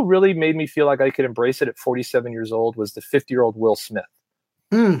honest, who really made me feel like I could embrace it at 47 years old was the 50-year-old Will Smith.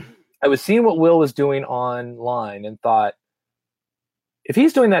 I was seeing what Will was doing online and thought, if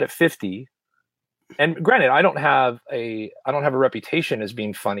he's doing that at 50, and granted, I don't have a reputation as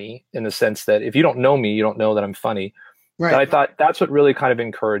being funny in the sense that if you don't know me, you don't know that I'm funny. Right. But I thought that's what really kind of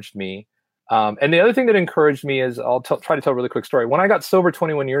encouraged me. And the other thing that encouraged me is I'll try to tell a really quick story. When I got sober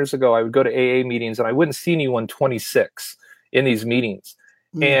 21 years ago, I would go to AA meetings and I wouldn't see anyone 26 in these meetings.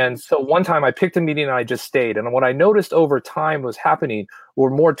 And so one time I picked a meeting and I just stayed. And what I noticed over time was happening were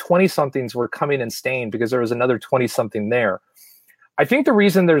more 20-somethings were coming and staying because there was another 20-something there. I think the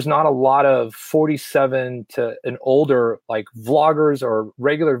reason there's not a lot of 47 to and older like vloggers or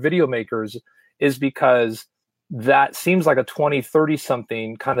regular video makers is because that seems like a 20,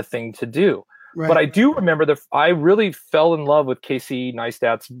 30-something kind of thing to do. Right. But I do remember that I really fell in love with Casey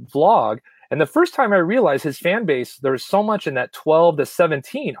Neistat's vlog. And the first time I realized his fan base, there was so much in that 12 to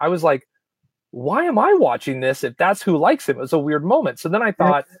 17. I was like, why am I watching this if that's who likes him? It was a weird moment. So then I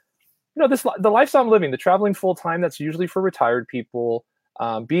thought, the lifestyle I'm living, the traveling full time, that's usually for retired people,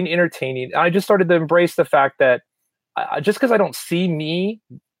 being entertaining. I just started to embrace the fact that just because I don't see me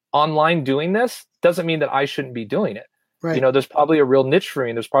online doing this doesn't mean that I shouldn't be doing it. Right. There's probably a real niche for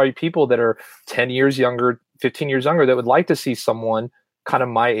me. And there's probably people that are 10 years younger, 15 years younger that would like to see someone kind of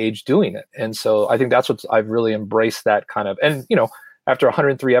my age doing it. And so I think that's what I've really embraced that kind of, and, after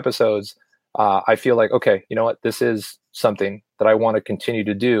 103 episodes, I feel like, okay, you know what, this is something that I want to continue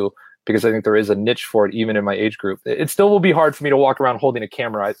to do because I think there is a niche for it, even in my age group. It still will be hard for me to walk around holding a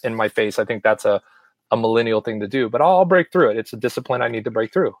camera in my face. I think that's a millennial thing to do, but I'll break through it. It's a discipline I need to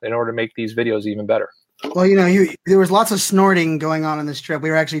break through in order to make these videos even better. Well, there was lots of snorting going on this trip. We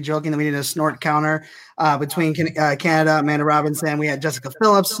were actually joking that we needed a snort counter between Canada, Amanda Robinson. We had Jessica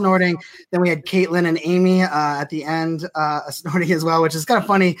Phillips snorting. Then we had Caitlin and Amy at the end snorting as well, which is kind of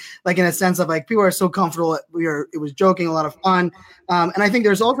funny, like in a sense of like people are so comfortable. It was joking, a lot of fun. And I think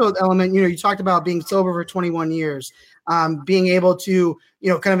there's also an element, you talked about being sober for 21 years, being able to,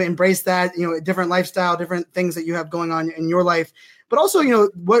 kind of embrace that, different lifestyle, different things that you have going on in your life. But also,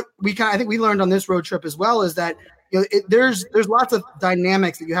 what I think we learned on this road trip as well is that, there's lots of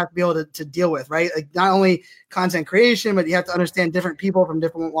dynamics that you have to be able to deal with, right? Like not only content creation, but you have to understand different people from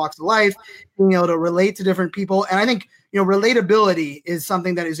different walks of life, being able to relate to different people. And I think, relatability is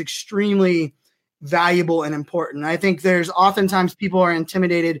something that is extremely valuable and important. I think there's oftentimes people are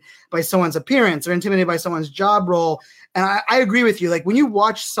intimidated by someone's appearance or intimidated by someone's job role. And I agree with you. Like when you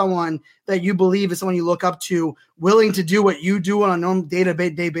watch someone that you believe is someone you look up to, willing to do what you do on a normal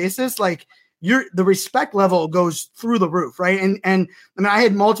day-to-day basis, like the respect level goes through the roof, right? And I mean, I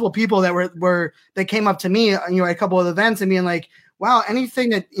had multiple people that came up to me, at a couple of events and being like, wow, anything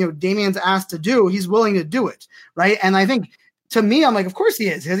that Demian's asked to do, he's willing to do it, right? And I think to me, I'm like, of course he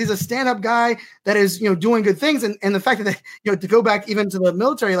is, because he's a stand-up guy that is doing good things. And the fact that to go back even to the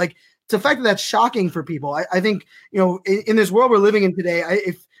military, like the fact that that's shocking for people. I think in this world we're living in today,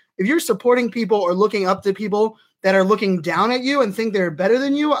 if you're supporting people or looking up to people that are looking down at you and think they're better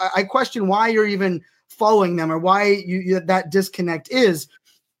than you, I question why you're even following them or why that disconnect is.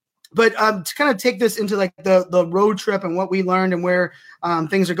 But to kind of take this into like the road trip and what we learned and where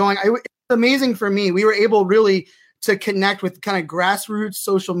things are going, it's amazing for me. We were able really to connect with kind of grassroots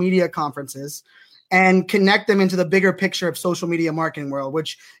social media conferences and connect them into the bigger picture of social media marketing world,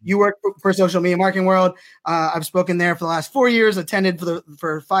 which you work for social media marketing world. I've spoken there for the last 4 years, attended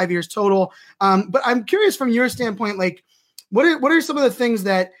for 5 years total. But I'm curious from your standpoint, like what are some of the things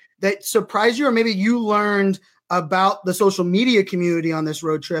that surprised you or maybe you learned about the social media community on this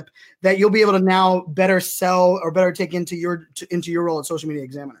road trip that you'll be able to now better sell or better take into your role at Social Media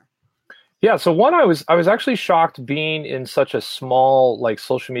Examiner? Yeah. So one, I was actually shocked being in such a small like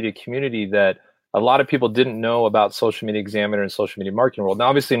social media community that a lot of people didn't know about Social Media Examiner and Social Media Marketing World. Now,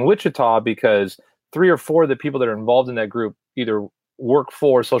 obviously in Wichita, because 3 or 4 of the people that are involved in that group either work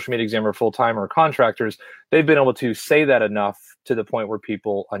for Social Media Examiner full-time or contractors, they've been able to say that enough to the point where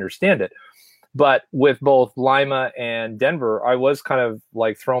people understand it. But with both Lima and Denver, I was kind of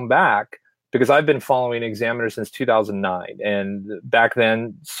like thrown back because I've been following Examiner since 2009. And back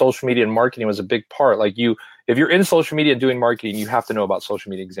then, social media and marketing was a big part. Like if you're in social media and doing marketing, you have to know about Social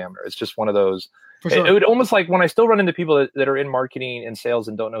Media Examiner. It's just one of those. For sure. It would almost like when I still run into people that are in marketing and sales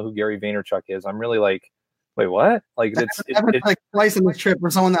and don't know who Gary Vaynerchuk is, I'm really like, wait, what? Like I've been like twice in this trip for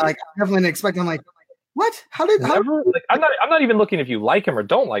someone that like I definitely didn't expect. I'm like, what? Like, I'm not even looking if you like him or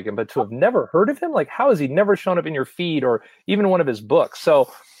don't like him, but to have never heard of him, like how has he never shown up in your feed or even one of his books?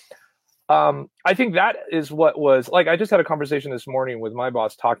 So I think that is what was like. I just had a conversation this morning with my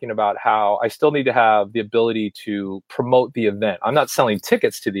boss talking about how I still need to have the ability to promote the event. I'm not selling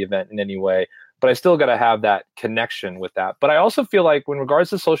tickets to the event in any way, but I still got to have that connection with that. But I also feel like when regards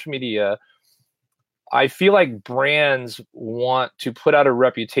to social media, I feel like brands want to put out a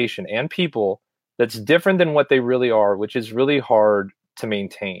reputation and people that's different than what they really are, which is really hard to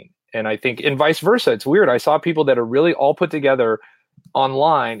maintain. And I think, and vice versa, it's weird. I saw people that are really all put together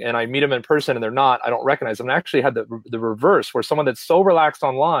online and I meet them in person and they're not, I don't recognize them. I actually had the reverse where someone that's so relaxed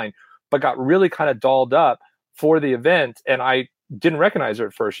online, but got really kind of dolled up for the event. And I didn't recognize her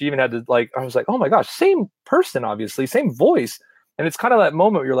at first. She even had to I was like, oh my gosh, same person, obviously, same voice. And it's kind of that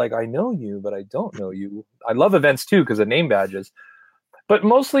moment where you're like, I know you, but I don't know you. I love events too, because of name badges. But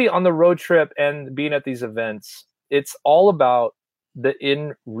mostly on the road trip and being at these events, it's all about the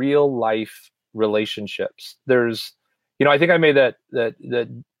in real life relationships. There's, I think I made that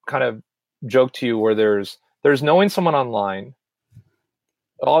kind of joke to you where there's knowing someone online.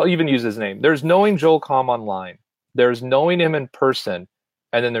 I'll even use his name. There's knowing Joel Comm online. There's knowing him in person.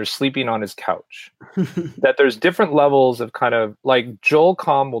 And then there's sleeping on his couch. That there's different levels of kind of like Joel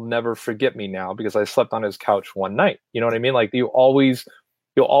Comm will never forget me now because I slept on his couch one night. You know what I mean? Like you'll always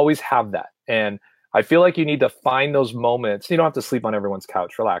have that. And I feel like you need to find those moments. You don't have to sleep on everyone's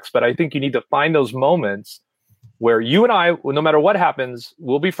couch, relax. But I think you need to find those moments where you and I, no matter what happens,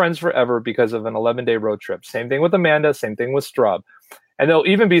 we'll be friends forever because of an 11-day road trip. Same thing with Amanda, same thing with Strub. And there'll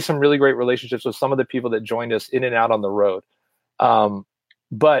even be some really great relationships with some of the people that joined us in and out on the road.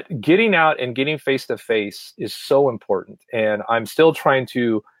 But getting out and getting face-to-face is so important. And I'm still trying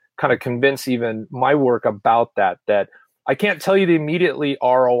to kind of convince even my work about that I can't tell you the immediately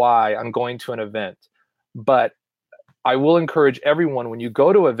ROI on going to an event, but I will encourage everyone, when you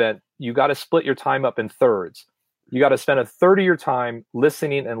go to an event, you got to split your time up in thirds. You got to spend a third of your time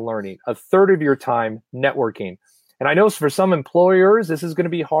listening and learning, a third of your time networking. And I know for some employers, this is going to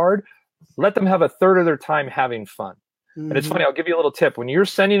be hard. Let them have a third of their time having fun. And it's funny, I'll give you a little tip. When you're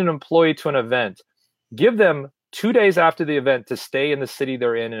sending an employee to an event, give them 2 days after the event to stay in the city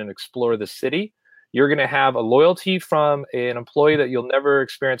they're in and explore the city. You're going to have a loyalty from an employee that you'll never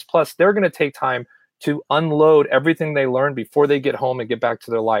experience. Plus, they're going to take time to unload everything they learned before they get home and get back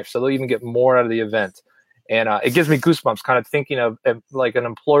to their life. So they'll even get more out of the event. And it gives me goosebumps kind of thinking of like an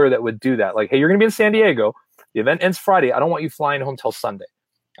employer that would do that. Like, hey, you're going to be in San Diego. The event ends Friday. I don't want you flying home till Sunday.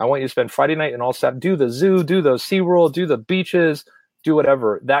 I want you to spend Friday night and all Saturday, do the zoo, do the SeaWorld, do the beaches, do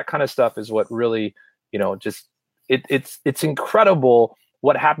whatever. That kind of stuff is what really, just it's incredible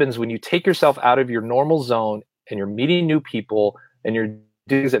what happens when you take yourself out of your normal zone and you're meeting new people and you're doing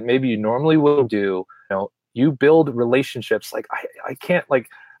things that maybe you normally wouldn't do. You build relationships. Like I can't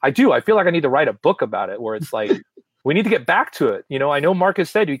I feel like I need to write a book about it where it's like, we need to get back to it. I know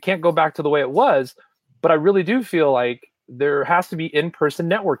Marcus said you can't go back to the way it was, but I really do feel like there has to be in-person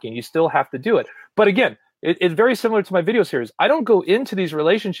networking. You still have to do it. But again, it's very similar to my video series. I don't go into these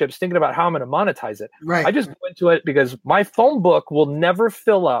relationships thinking about how I'm going to monetize it. Right. I just go into it because my phone book will never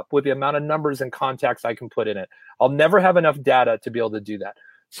fill up with the amount of numbers and contacts I can put in it. I'll never have enough data to be able to do that.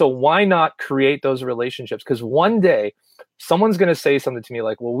 So why not create those relationships? Because one day someone's going to say something to me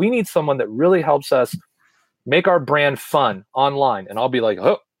like, well, we need someone that really helps us make our brand fun online. And I'll be like,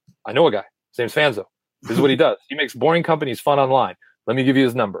 oh, I know a guy. His name's Fanz. This is what he does. He makes boring companies fun online. Let me give you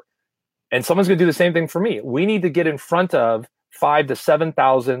his number. And someone's going to do the same thing for me. We need to get in front of 5,000 to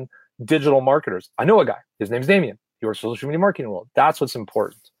 7,000 digital marketers. I know a guy. His name's Demian. He works for the social media marketing world. That's what's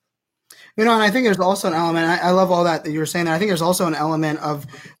important. And I think there's also an element. I love all that you were saying. I think there's also an element of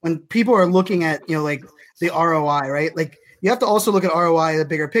when people are looking at, like the ROI, right? Like you have to also look at ROI, the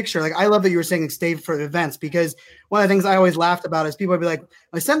bigger picture. Like I love that you were saying stay for the events, because one of the things I always laughed about is people would be like,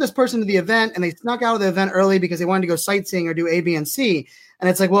 I sent this person to the event and they snuck out of the event early because they wanted to go sightseeing or do A, B, and C. And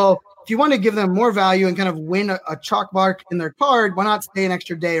it's like, well, if you want to give them more value and kind of win a chalk mark in their card, why not stay an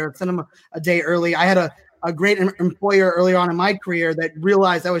extra day or send them a day early? I had a great employer earlier on in my career that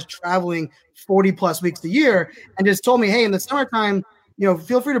realized I was traveling 40 plus weeks a year and just told me, hey, in the summertime,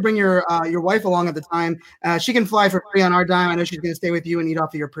 feel free to bring your wife along at the time. She can fly for free on our dime. I know she's going to stay with you and eat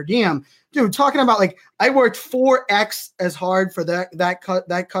off of your per diem. Dude, talking about I worked 4x as hard for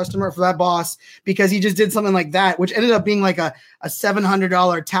that customer, for that boss, because he just did something like that, which ended up being like a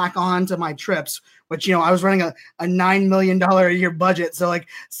 $700 tack on to my trips, But, I was running a $9 million a year budget. So like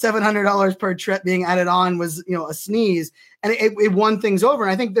 $700 per trip being added on was, a sneeze, and it won things over.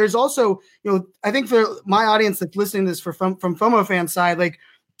 And I think there's also, I think for my audience that's listening to this from FOMO fan side, like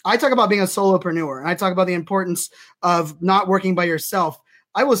I talk about being a solopreneur and I talk about the importance of not working by yourself.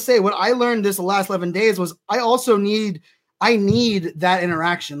 I will say what I learned this last 11 days was I need that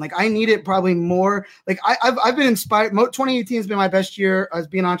interaction. Like I need it probably more. Like I've been inspired. 2018 has been my best year as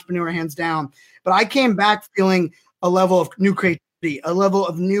being an entrepreneur, hands down. But I came back feeling a level of new creativity, a level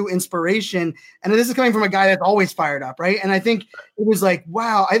of new inspiration. And this is coming from a guy that's always fired up, right? And I think it was like,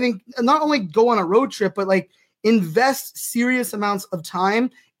 wow, I think not only go on a road trip, but like invest serious amounts of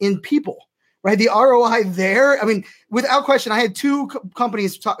time in people, right? The ROI there. I mean, without question, I had two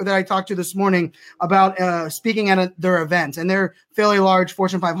companies that I talked to this morning about speaking at their event, and they're fairly large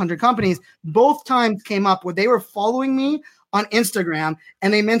Fortune 500 companies. Both times came up where they were following me on Instagram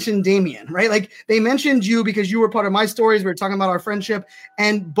and they mentioned Demian, right? Like they mentioned you because you were part of my stories. We were talking about our friendship.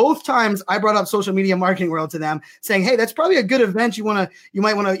 And both times I brought up social media marketing world to them saying, hey, that's probably a good event. You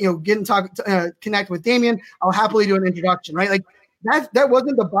might want to, get and talk, connect with Demian. I'll happily do an introduction, right? Like that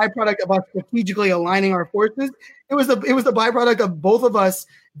wasn't the byproduct of us strategically aligning our forces. It was the byproduct of both of us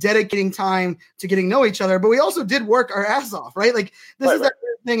dedicating time to getting to know each other. But we also did work our ass off, right? Like this is that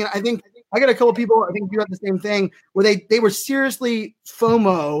thing. And I think I got a couple people, I think you have the same thing, where they were seriously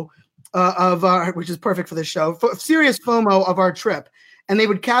FOMO of our, which is perfect for this show, serious FOMO of our trip. And they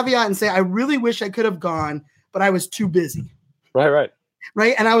would caveat and say, I really wish I could have gone, but I was too busy. Right.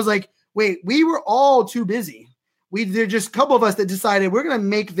 And I was like, wait, we were all too busy. There's just a couple of us that decided we're going to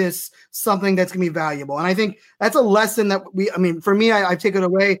make this something that's going to be valuable. And I think that's a lesson that for me, I take it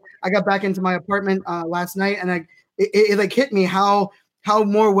away. I got back into my apartment last night, and it like hit me how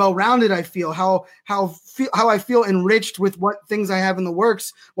more well-rounded I feel, how I feel enriched with what things I have in the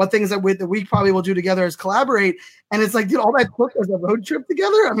works, what things that we probably will do together as collaborate. And it's like, dude, all that took as a road trip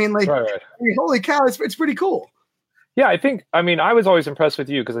together. I mean, like, holy cow, it's pretty cool. Yeah, I was always impressed with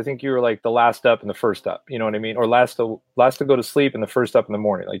you because I think you were like the last up and the first up, you know what I mean? Or last to go to sleep and the first up in the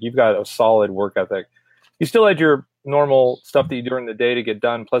morning. Like you've got a solid work ethic. You still had your normal stuff that you do during the day to get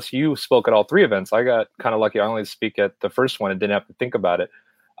done. Plus you spoke at all three events. I got kind of lucky. I only speak at the first one and didn't have to think about it.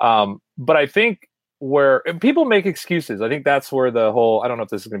 But I think where people make excuses, I think that's where the whole, I don't know if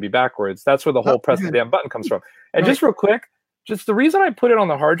this is going to be backwards. That's where the whole press the damn button comes from. And just real quick, just the reason I put it on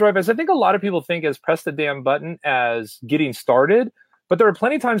the hard drive is I think a lot of people think as press the damn button as getting started, but there are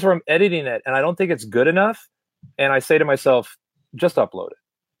plenty of times where I'm editing it and I don't think it's good enough. And I say to myself, just upload it.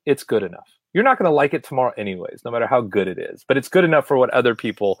 It's good enough. You're not going to like it tomorrow anyways, no matter how good it is, but it's good enough for what other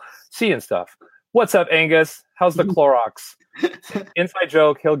people see and stuff. What's up, Angus? How's the Clorox? Inside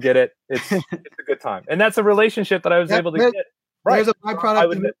joke. He'll get it. It's a good time. And that's a relationship that I was able to get. Right. There's a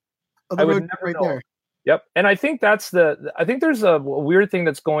byproduct of the road right there. Yep. And I think I think there's a weird thing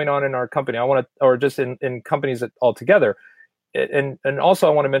that's going on in our company. Or just in companies altogether. And also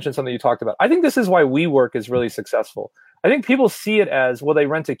I want to mention something you talked about. I think this is why WeWork is really successful. I think people see it as, well, they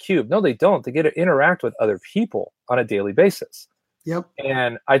rent a cube. No, they don't. They get to interact with other people on a daily basis. Yep.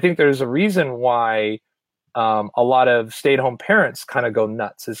 And I think there's a reason why a lot of stay-at-home parents kind of go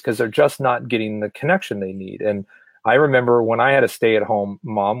nuts is because they're just not getting the connection they need. And I remember when I had a stay-at-home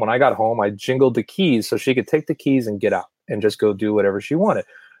mom, when I got home, I jingled the keys so she could take the keys and get out and just go do whatever she wanted.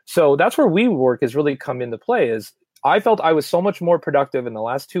 So that's where WeWork has really come into play. Is I felt I was so much more productive in the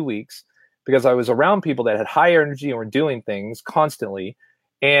last 2 weeks because I was around people that had high energy and were doing things constantly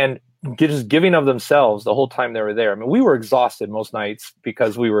and just giving of themselves the whole time they were there. I mean, we were exhausted most nights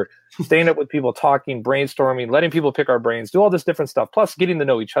because we were staying up with people, talking, brainstorming, letting people pick our brains, do all this different stuff, plus getting to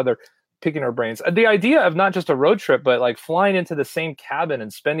know each other, picking our brains. The idea of not just a road trip, but like flying into the same cabin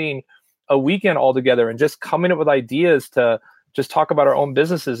and spending a weekend all together and just coming up with ideas to just talk about our own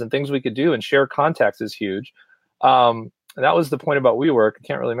businesses and things we could do and share contacts is huge. And that was the point about WeWork. I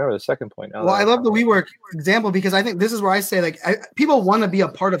can't really remember the second point now. Well, I love the WeWork example because I think this is where I say, like, people want to be a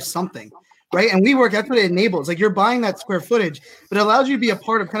part of something, right? And WeWork, that's what it enables. Like, you're buying that square footage, but it allows you to be a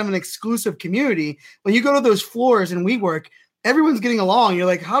part of kind of an exclusive community. When you go to those floors in WeWork, everyone's getting along. You're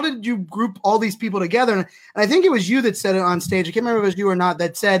like, how did you group all these people together? And I think it was you that said it on stage. I can't remember if it was you or not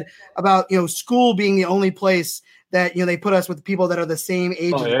that said about, school being the only place that, they put us with people that are the same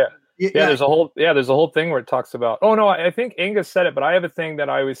age. Oh, yeah. Yeah, there's a whole thing where it talks about, I think Angus said it, but I have a thing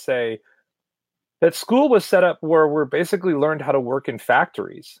that I always say that school was set up where we're basically learned how to work in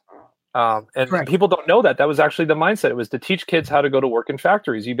factories. And people don't know that. That was actually the mindset. It was to teach kids how to go to work in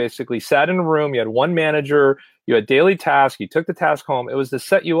factories. You basically sat in a room, you had one manager, you had daily tasks, you took the task home. It was to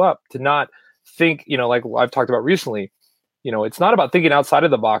set you up to not think, like I've talked about recently, it's not about thinking outside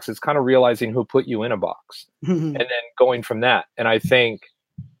of the box. It's kind of realizing who put you in a box and then going from that. And I think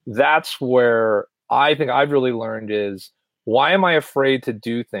that's where I think I've really learned is, why am I afraid to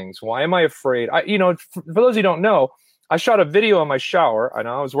do things? Why am I afraid? For those who don't know, I shot a video in my shower. I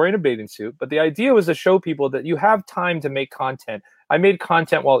know I was wearing a bathing suit, but the idea was to show people that you have time to make content. I made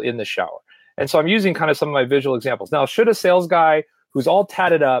content while in the shower. And so I'm using kind of some of my visual examples. Now, should a sales guy who's all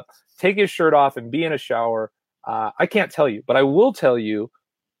tatted up take his shirt off and be in a shower? I can't tell you, but I will tell you,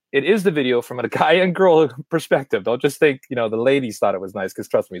 it is the video from a guy and girl perspective. Don't just think, the ladies thought it was nice, because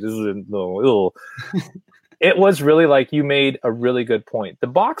trust me, this is a little. It was really like, you made a really good point. The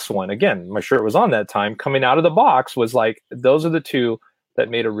box one, again, my shirt was on that time. Coming out of the box was like, those are the two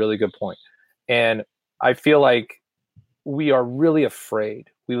that made a really good point. And I feel like we are really afraid.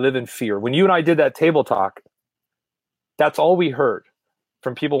 We live in fear. When you and I did that table talk, that's all we heard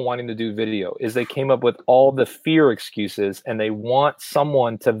from people wanting to do video, is they came up with all the fear excuses, and they want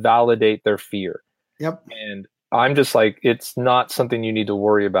someone to validate their fear. Yep. And I'm just like, it's not something you need to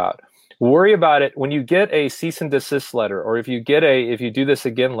worry about. Worry about it when you get a cease and desist letter, or if you do this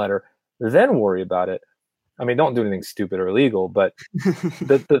again letter, then worry about it. I mean, don't do anything stupid or illegal, but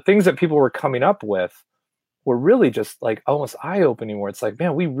the things that people were coming up with were really just like almost eye-opening, where it's like,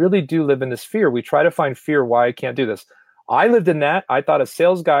 man, we really do live in this fear. We try to find fear why I can't do this. I lived in that. I thought a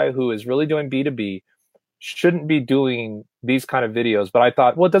sales guy who is really doing B2B shouldn't be doing these kind of videos. But I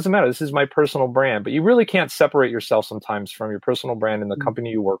thought, well, it doesn't matter. This is my personal brand. But you really can't separate yourself sometimes from your personal brand and the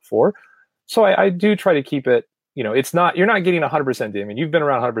company you work for. So I do try to keep it, it's not, you're not getting 100% Demian. You've been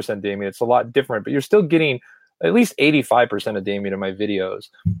around 100% Demian. It's a lot different, but you're still getting at least 85% of Demian in my videos.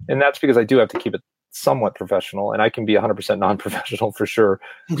 And that's because I do have to keep it somewhat professional, and I can be 100% non-professional for sure.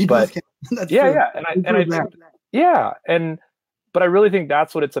 But but I really think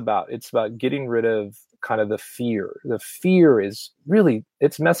that's what it's about. It's about getting rid of kind of the fear. The fear is really,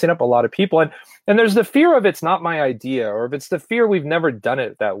 it's messing up a lot of people. And there's the fear of, it's not my idea, or if it's the fear we've never done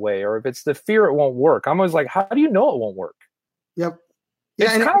it that way, or if it's the fear it won't work. I'm always like, how do you know it won't work? Yep.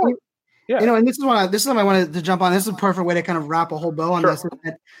 Yeah. And this is something I wanted to jump on. This is a perfect way to kind of wrap a whole bow on this.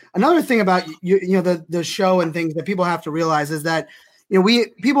 Another thing about the show and things that people have to realize is that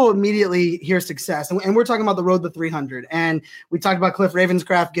people immediately hear success, and we're talking about the road to 300. And we talked about Cliff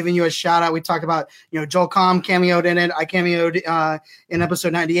Ravenscraft giving you a shout out. We talked about Joel Comm cameoed in it. I cameoed in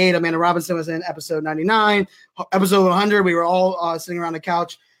episode 98. Amanda Robinson was in episode 99. Episode 100, we were all sitting around the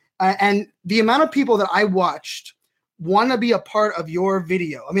couch, and the amount of people that I watched want to be a part of your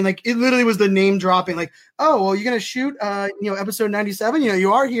video. I mean, like, it literally was the name dropping, like, oh, well, you're going to shoot, episode 97.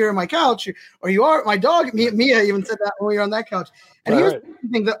 You are here on my couch, or you are my dog. Mia even said that when we were on that couch. And here's the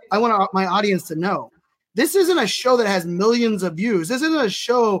thing that I want my audience to know. This isn't a show that has millions of views. This isn't a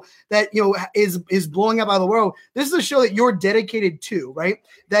show that, is blowing up out of the world. This is a show that you're dedicated to, right?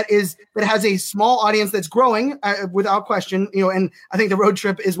 That has a small audience that's growing without question, and I think the road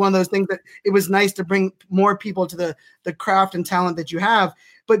trip is one of those things that it was nice to bring more people to the craft and talent that you have.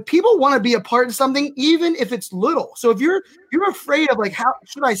 But people want to be a part of something, even if it's little. So if you're afraid of, like, how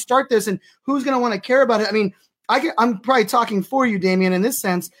should I start this and who's going to want to care about it? I mean, I'm probably talking for you, Demian, in this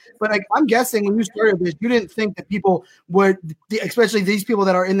sense, but I'm guessing when you started this, you didn't think that people would, especially these people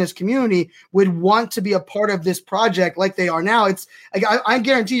that are in this community, would want to be a part of this project like they are now. It's like, I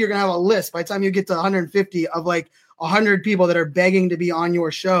guarantee you're going to have a list by the time you get to 150 of like 100 people that are begging to be on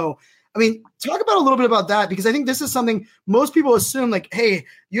your show. I mean, talk about a little bit about that, because I think this is something most people assume, like, hey,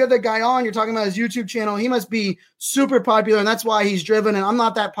 you have that guy on, you're talking about his YouTube channel, he must be super popular, and that's why he's driven, and I'm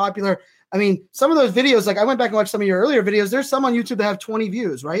not that popular. I mean, some of those videos, like I went back and watched some of your earlier videos, there's some on YouTube that have 20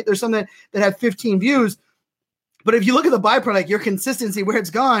 views, right? There's some that have 15 views. But if you look at the byproduct, your consistency, where it's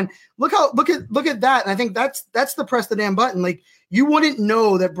gone, look at that. And I think that's the press the damn button. Like, you wouldn't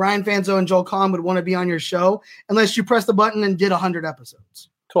know that Brian Fanzo and Joel Comm would want to be on your show unless you press the button and did 100 episodes.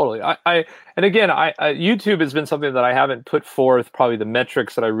 Totally. And again, YouTube has been something that I haven't put forth probably the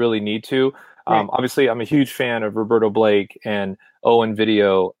metrics that I really need to. Right. Obviously, I'm a huge fan of Roberto Blake and Owen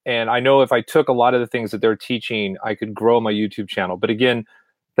Video. And I know if I took a lot of the things that they're teaching, I could grow my YouTube channel. But again,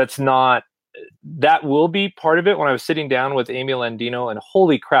 that will be part of it. When I was sitting down with Amy Landino, and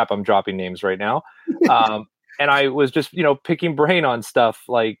holy crap, I'm dropping names right now. And I was just, picking brain on stuff,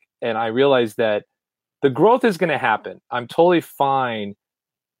 and I realized that the growth is going to happen. I'm totally fine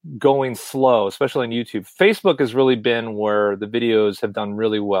going slow, especially on YouTube. Facebook has really been where the videos have done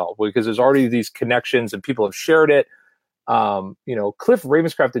really well, because there's already these connections and people have shared it. Cliff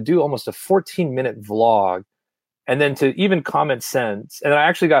Ravenscraft to do almost a 14-minute vlog, and then to even comment sense. And I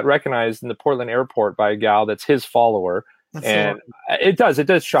actually got recognized in the Portland airport by a gal that's his follower. It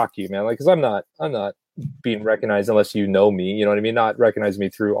does shock you, man. Like, cause I'm not being recognized unless you know me, you know what I mean? Not recognize me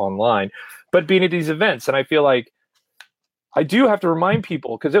through online, but being at these events. And I feel like I do have to remind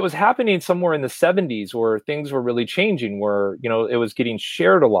people, because it was happening somewhere in the 70s where things were really changing, where, you know, it was getting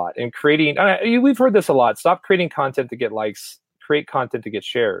shared a lot and creating, we've heard this a lot. Stop creating content to get likes, create content to get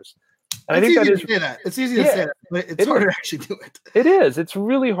shares. And I think that is, it's easy to say that, but it's hard to actually do it. It is. It's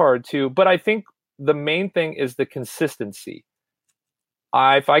really hard to, but I think the main thing is the consistency.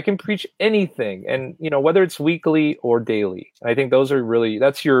 If I can preach anything, and, you know, whether it's weekly or daily, I think those are really,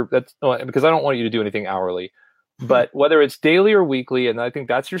 because I don't want you to do anything hourly, but whether it's daily or weekly, and I think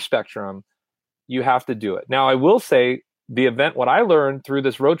that's your spectrum, you have to do it. Now, I will say the event, what I learned through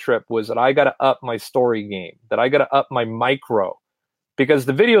this road trip was that I got to up my story game, that I got to up my micro, because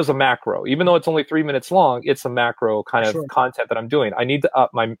the video is a macro. Even though it's only 3 minutes long, it's a macro kind of content that I'm doing. I need to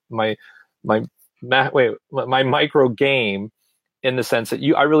up my micro game, in the sense that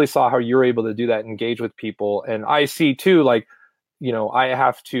I really saw how you're able to do that, engage with people. And I see too, like, you know, I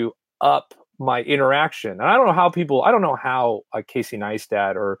have to up my interaction. And I don't know how a Casey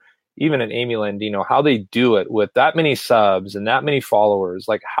Neistat or even an Amy Landino, how they do it with that many subs and that many followers,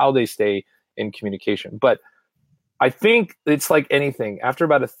 like how they stay in communication. But I think it's like anything, after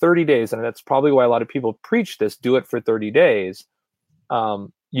about 30 days, and that's probably why a lot of people preach this, do it for 30 days.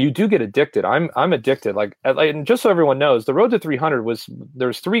 You do get addicted. I'm addicted. Like, and just so everyone knows, the road to 300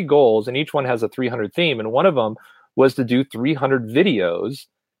 there's 3 goals, and each one has a 300 theme. And one of them was to do 300 videos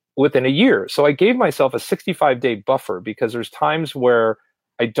within a year. So I gave myself a 65-day buffer, because there's times where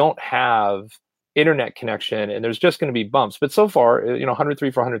I don't have internet connection and there's just going to be bumps. But so far, you know,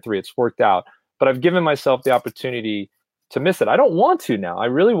 103 for 103, it's worked out. But I've given myself the opportunity to miss it. I don't want to now. I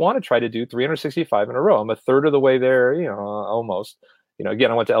really want to try to do 365 in a row. I'm a third of the way there, you know, almost. You know,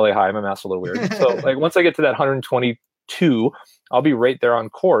 again, I went to LA High. My math's a little weird. So like once I get to that 122, I'll be right there on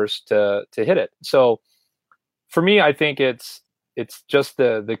course to hit it. So for me, I think it's just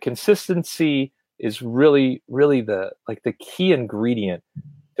the consistency is really, really the key ingredient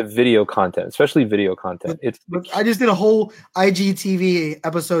to video content, especially video content. I just did a whole IGTV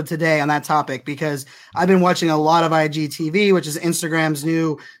episode today on that topic, because I've been watching a lot of IGTV, which is Instagram's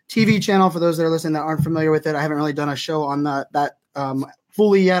new TV channel. For those that are listening that aren't familiar with it, I haven't really done a show on that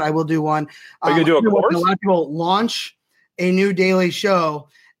fully yet. I will do one. Are you going to do a course? A lot of people launch a new daily show,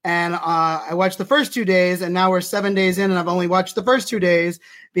 and I watched the first 2 days, and now we're 7 days in, and I've only watched the first 2 days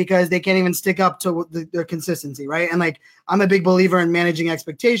because they can't even stick up to their consistency, right? And like, I'm a big believer in managing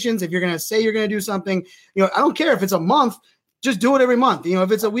expectations. If you're going to say you're going to do something, you know, I don't care if it's a month, just do it every month. You know,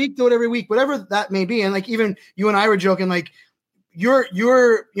 if it's a week, do it every week, whatever that may be. And like, even you and I were joking, like, you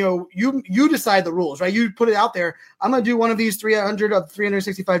decide the rules, right? You put it out there. I'm going to do one of these 300 of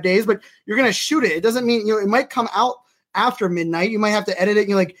 365 days, but you're going to shoot it. It doesn't mean, you know, it might come out after midnight. You might have to edit it.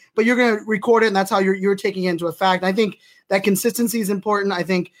 You're like, but you're going to record it, and that's how you're taking it into effect. And I think that consistency is important. I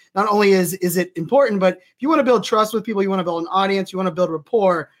think not only is it important, but if you want to build trust with people, you want to build an audience, you want to build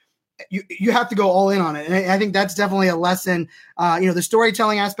rapport, you have to go all in on it. And I think that's definitely a lesson. You know, the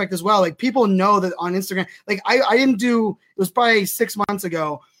storytelling aspect as well. Like, people know that on Instagram, like I didn't do, it was probably 6 months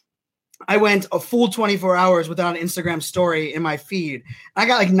ago, I went a full 24 hours without an Instagram story in my feed. I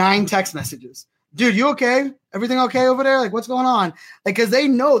got like 9 text messages. Dude, you okay? Everything okay over there? Like, what's going on? Like, because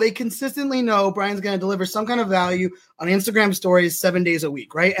they consistently know Brian's going to deliver some kind of value on Instagram stories 7 days a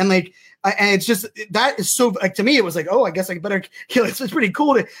week, right? And like, and it's just, that is so, like, to me, it was like, oh, I guess I better, you know, it's pretty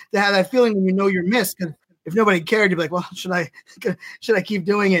cool to have that feeling when you know you're missed. Because if nobody cared, you'd be like, well, should I keep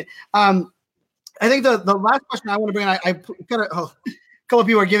doing it? I think the last question I want to bring in, I kind of, a couple of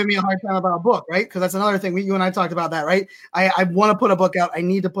people are giving me a hard time about a book, right? Because that's another thing. You and I talked about that, right? I want to put a book out. I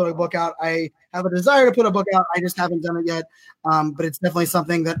need to put a book out. I have a desire to put a book out. I just haven't done it yet. But it's definitely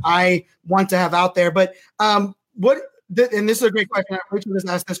something that I want to have out there. But and this is a great question. Rachel just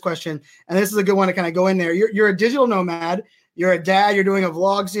asked this question, and this is a good one to kind of go in there. You're a digital nomad. You're a dad. You're doing a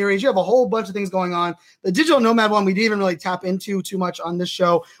vlog series. You have a whole bunch of things going on. The digital nomad one we didn't even really tap into too much on this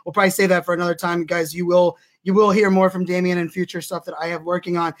show. We'll probably save that for another time, guys. You will hear more from Demian and future stuff that I have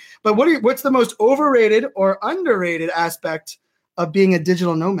working on. But what's the most overrated or underrated aspect of being a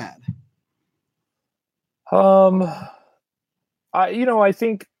digital nomad? I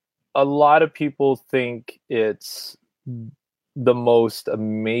think a lot of people think it's the most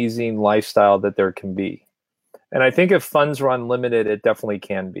amazing lifestyle that there can be. And I think if funds were unlimited, it definitely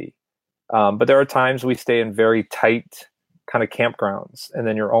can be. But there are times we stay in very tight kind of campgrounds, and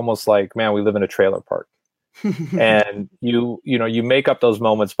then you're almost like, man, we live in a trailer park. And you make up those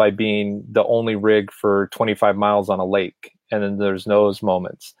moments by being the only rig for 25 miles on a lake, and then there's those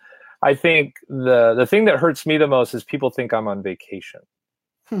moments. I think the thing that hurts me the most is people think I'm on vacation.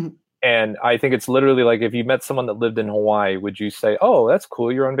 And I think it's literally like if you met someone that lived in Hawaii, would you say, "Oh, that's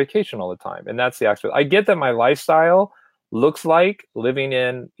cool, you're on vacation all the time"? And that's the actual. I get that my lifestyle looks like living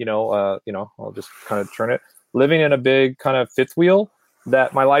in, I'll just kind of turn it, living in a big kind of fifth wheel.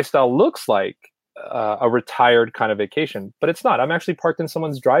 That my lifestyle looks like a retired kind of vacation, but it's not. I'm actually parked in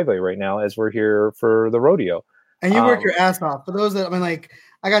someone's driveway right now as we're here for the rodeo. And you work your ass off. For those that,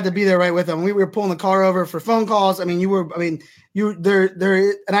 I got to be there right with them. We were pulling the car over for phone calls. You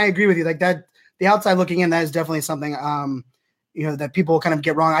there, and I agree with you. Like that, the outside looking in, that is definitely something, that people kind of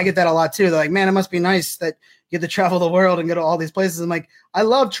get wrong. I get that a lot too. They're like, man, it must be nice that you get to travel the world and go to all these places. I'm like, I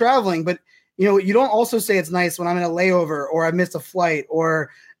love traveling, but you don't also say it's nice when I'm in a layover or I missed a flight or,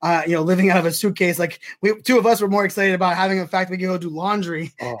 living out of a suitcase. Like two of us were more excited about having the fact we can go do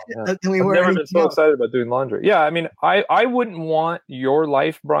laundry than we were. I've never been so excited about doing laundry. Yeah. I wouldn't want your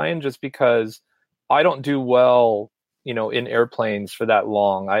life, Brian, just because I don't do well, in airplanes for that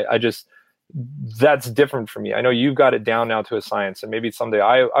long. I just, that's different for me. I know you've got it down now to a science, and maybe someday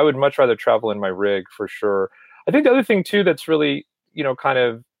I would much rather travel in my rig for sure. I think the other thing too, that's really, kind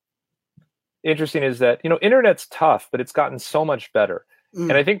of interesting is that, internet's tough, but it's gotten so much better.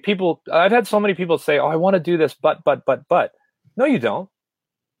 And I think I've had so many people say, "Oh, I want to do this, but." No, you don't.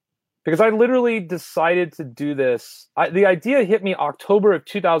 Because I literally decided to do this. The idea hit me October of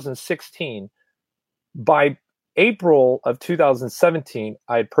 2016. By April of 2017,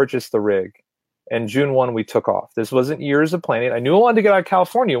 I had purchased the rig. And June 1, we took off. This wasn't years of planning. I knew I wanted to get out of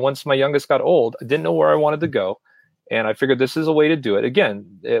California once my youngest got old. I didn't know where I wanted to go. And I figured this is a way to do it. Again,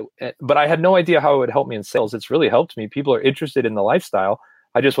 but I had no idea how it would help me in sales. It's really helped me. People are interested in the lifestyle.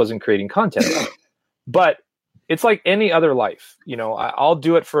 I just wasn't creating content. But it's like any other life. I'll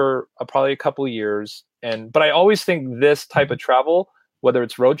do it for probably a couple of years. But I always think this type of travel, whether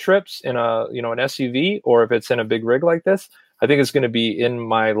it's road trips in an SUV or if it's in a big rig like this, I think it's going to be in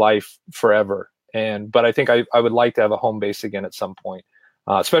my life forever. But I think I would like to have a home base again at some point,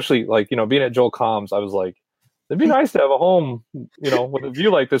 especially being at Joel Combs. I was like, it'd be nice to have a home, with a view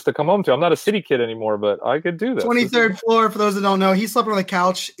like this to come home to. I'm not a city kid anymore, but I could do this. 23rd floor, for those that don't know, he slept on the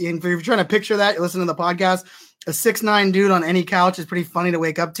couch. And if you're trying to picture that, you listen to the podcast. A 6'9" dude on any couch is pretty funny to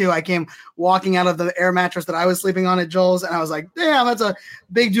wake up to. I came walking out of the air mattress that I was sleeping on at Joel's, and I was like, damn, that's a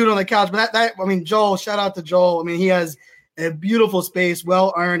big dude on the couch. But Joel, shout out to Joel. He has a beautiful space,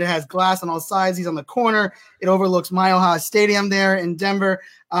 well earned. It has glass on all sides. He's on the corner. It overlooks Mile High Stadium there in Denver.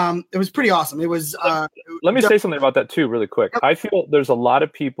 It was pretty awesome. It was. Let me say something about that too, really quick. I feel there's a lot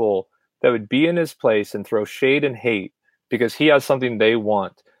of people that would be in his place and throw shade and hate because he has something they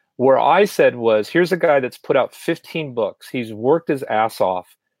want. Where I said was, here's a guy that's put out 15 books. He's worked his ass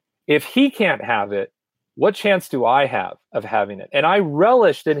off. If he can't have it, what chance do I have of having it? And I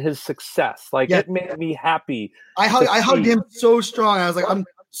relished in his success. It made me happy. I hugged him so strong. I was like, I'm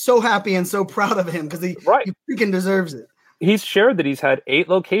so happy and so proud of him because he freaking deserves it. He's shared that he's had 8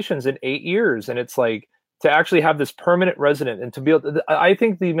 locations in 8 years. And it's like to actually have this permanent resident and to be able to, I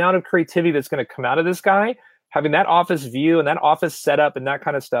think the amount of creativity that's going to come out of this guy, having that office view and that office setup and that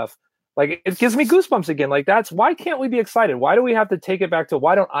kind of stuff, it gives me goosebumps again. Why can't we be excited? Why do we have to take it back to,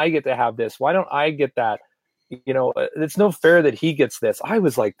 why don't I get to have this? Why don't I get that? It's no fair that he gets this. I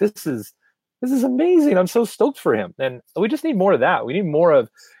was like, this is amazing. I'm so stoked for him. And we just need more of that. We need more of,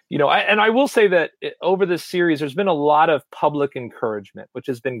 I will say that over this series, there's been a lot of public encouragement, which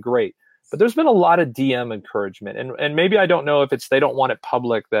has been great. But there's been a lot of DM encouragement. And maybe I don't know if it's they don't want it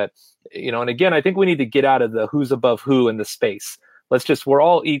public that, and again, I think we need to get out of the who's above who in the space. We're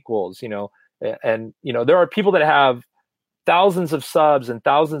all equals, and, there are people that have thousands of subs and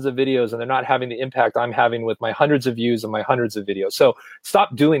thousands of videos and they're not having the impact I'm having with my hundreds of views and my hundreds of videos. So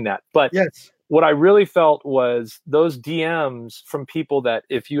stop doing that. But yes. What I really felt was those DMs from people that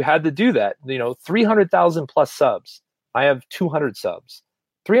if you had to do that, 300,000 plus subs, I have 200 subs.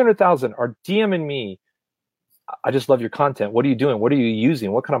 300,000 are DMing me. I just love your content. What are you doing? What are you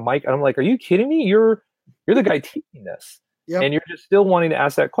using? What kind of mic? And I'm like, are you kidding me? You're the guy teaching this. Yep. And you're just still wanting to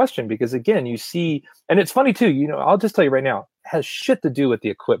ask that question because again, you see, and it's funny too, I'll just tell you right now, it has shit to do with the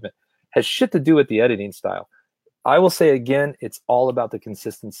equipment, has shit to do with the editing style. I will say again, it's all about the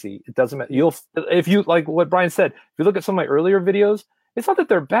consistency. It doesn't matter. If you like what Brian said, if you look at some of my earlier videos, it's not that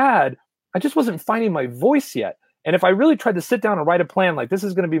they're bad. I just wasn't finding my voice yet. And if I really tried to sit down and write a plan like this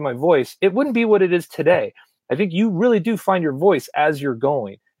is going to be my voice, it wouldn't be what it is today. I think you really do find your voice as you're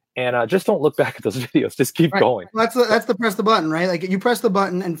going. And just don't look back at those videos. Just keep going. Well, that's the press the button, right? You press the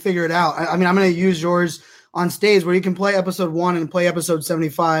button and figure it out. I'm going to use yours on stage where you can play episode 1 and play episode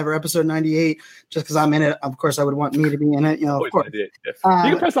 75 or episode 98 just because I'm in it. Of course, I would want me to be in it. Of course. Yeah.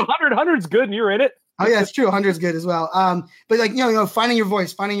 You can press 100. 100's good and you're in it. Oh yeah, it's true. 100's good as well. But like, finding your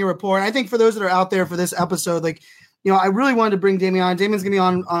voice, finding your rapport. And I think for those that are out there for this episode, like, I really wanted to bring Demian on. Damian's going to be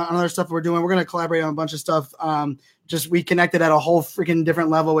on other stuff we're doing. We're going to collaborate on a bunch of stuff. We connected at a whole freaking different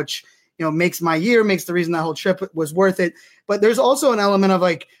level, which, makes my year, makes the reason that whole trip was worth it. But there's also an element of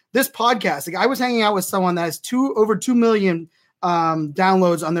like this podcast. Like I was hanging out with someone that has over 2 million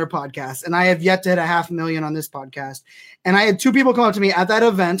downloads on their podcast. And I have yet to hit 500,000 on this podcast. And I had 2 people come up to me at that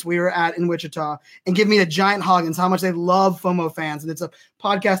event we were at in Wichita and give me a giant hug and how much they love FOMO Fanz. And it's a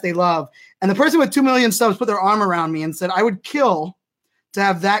podcast they love. And the person with 2 million subs put their arm around me and said, I would kill to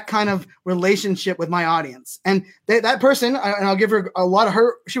have that kind of relationship with my audience. And that person, and I'll give her a lot of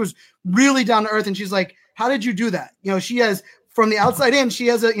her, she was really down to earth. And she's like, how did you do that? She has, from the outside in, she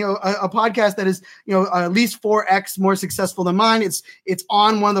has a podcast that is, at least 4x more successful than mine. It's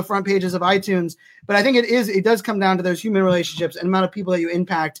on one of the front pages of iTunes, but I think it does come down to those human relationships and amount of people that you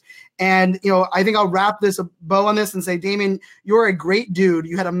impact. And, I think I'll wrap a bow on this and say, Damian, you're a great dude.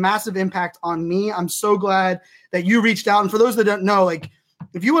 You had a massive impact on me. I'm so glad that you reached out. And for those that don't know, like,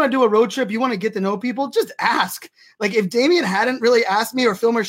 if you want to do a road trip, you want to get to know people, just ask. Like if Damian hadn't really asked me or Film or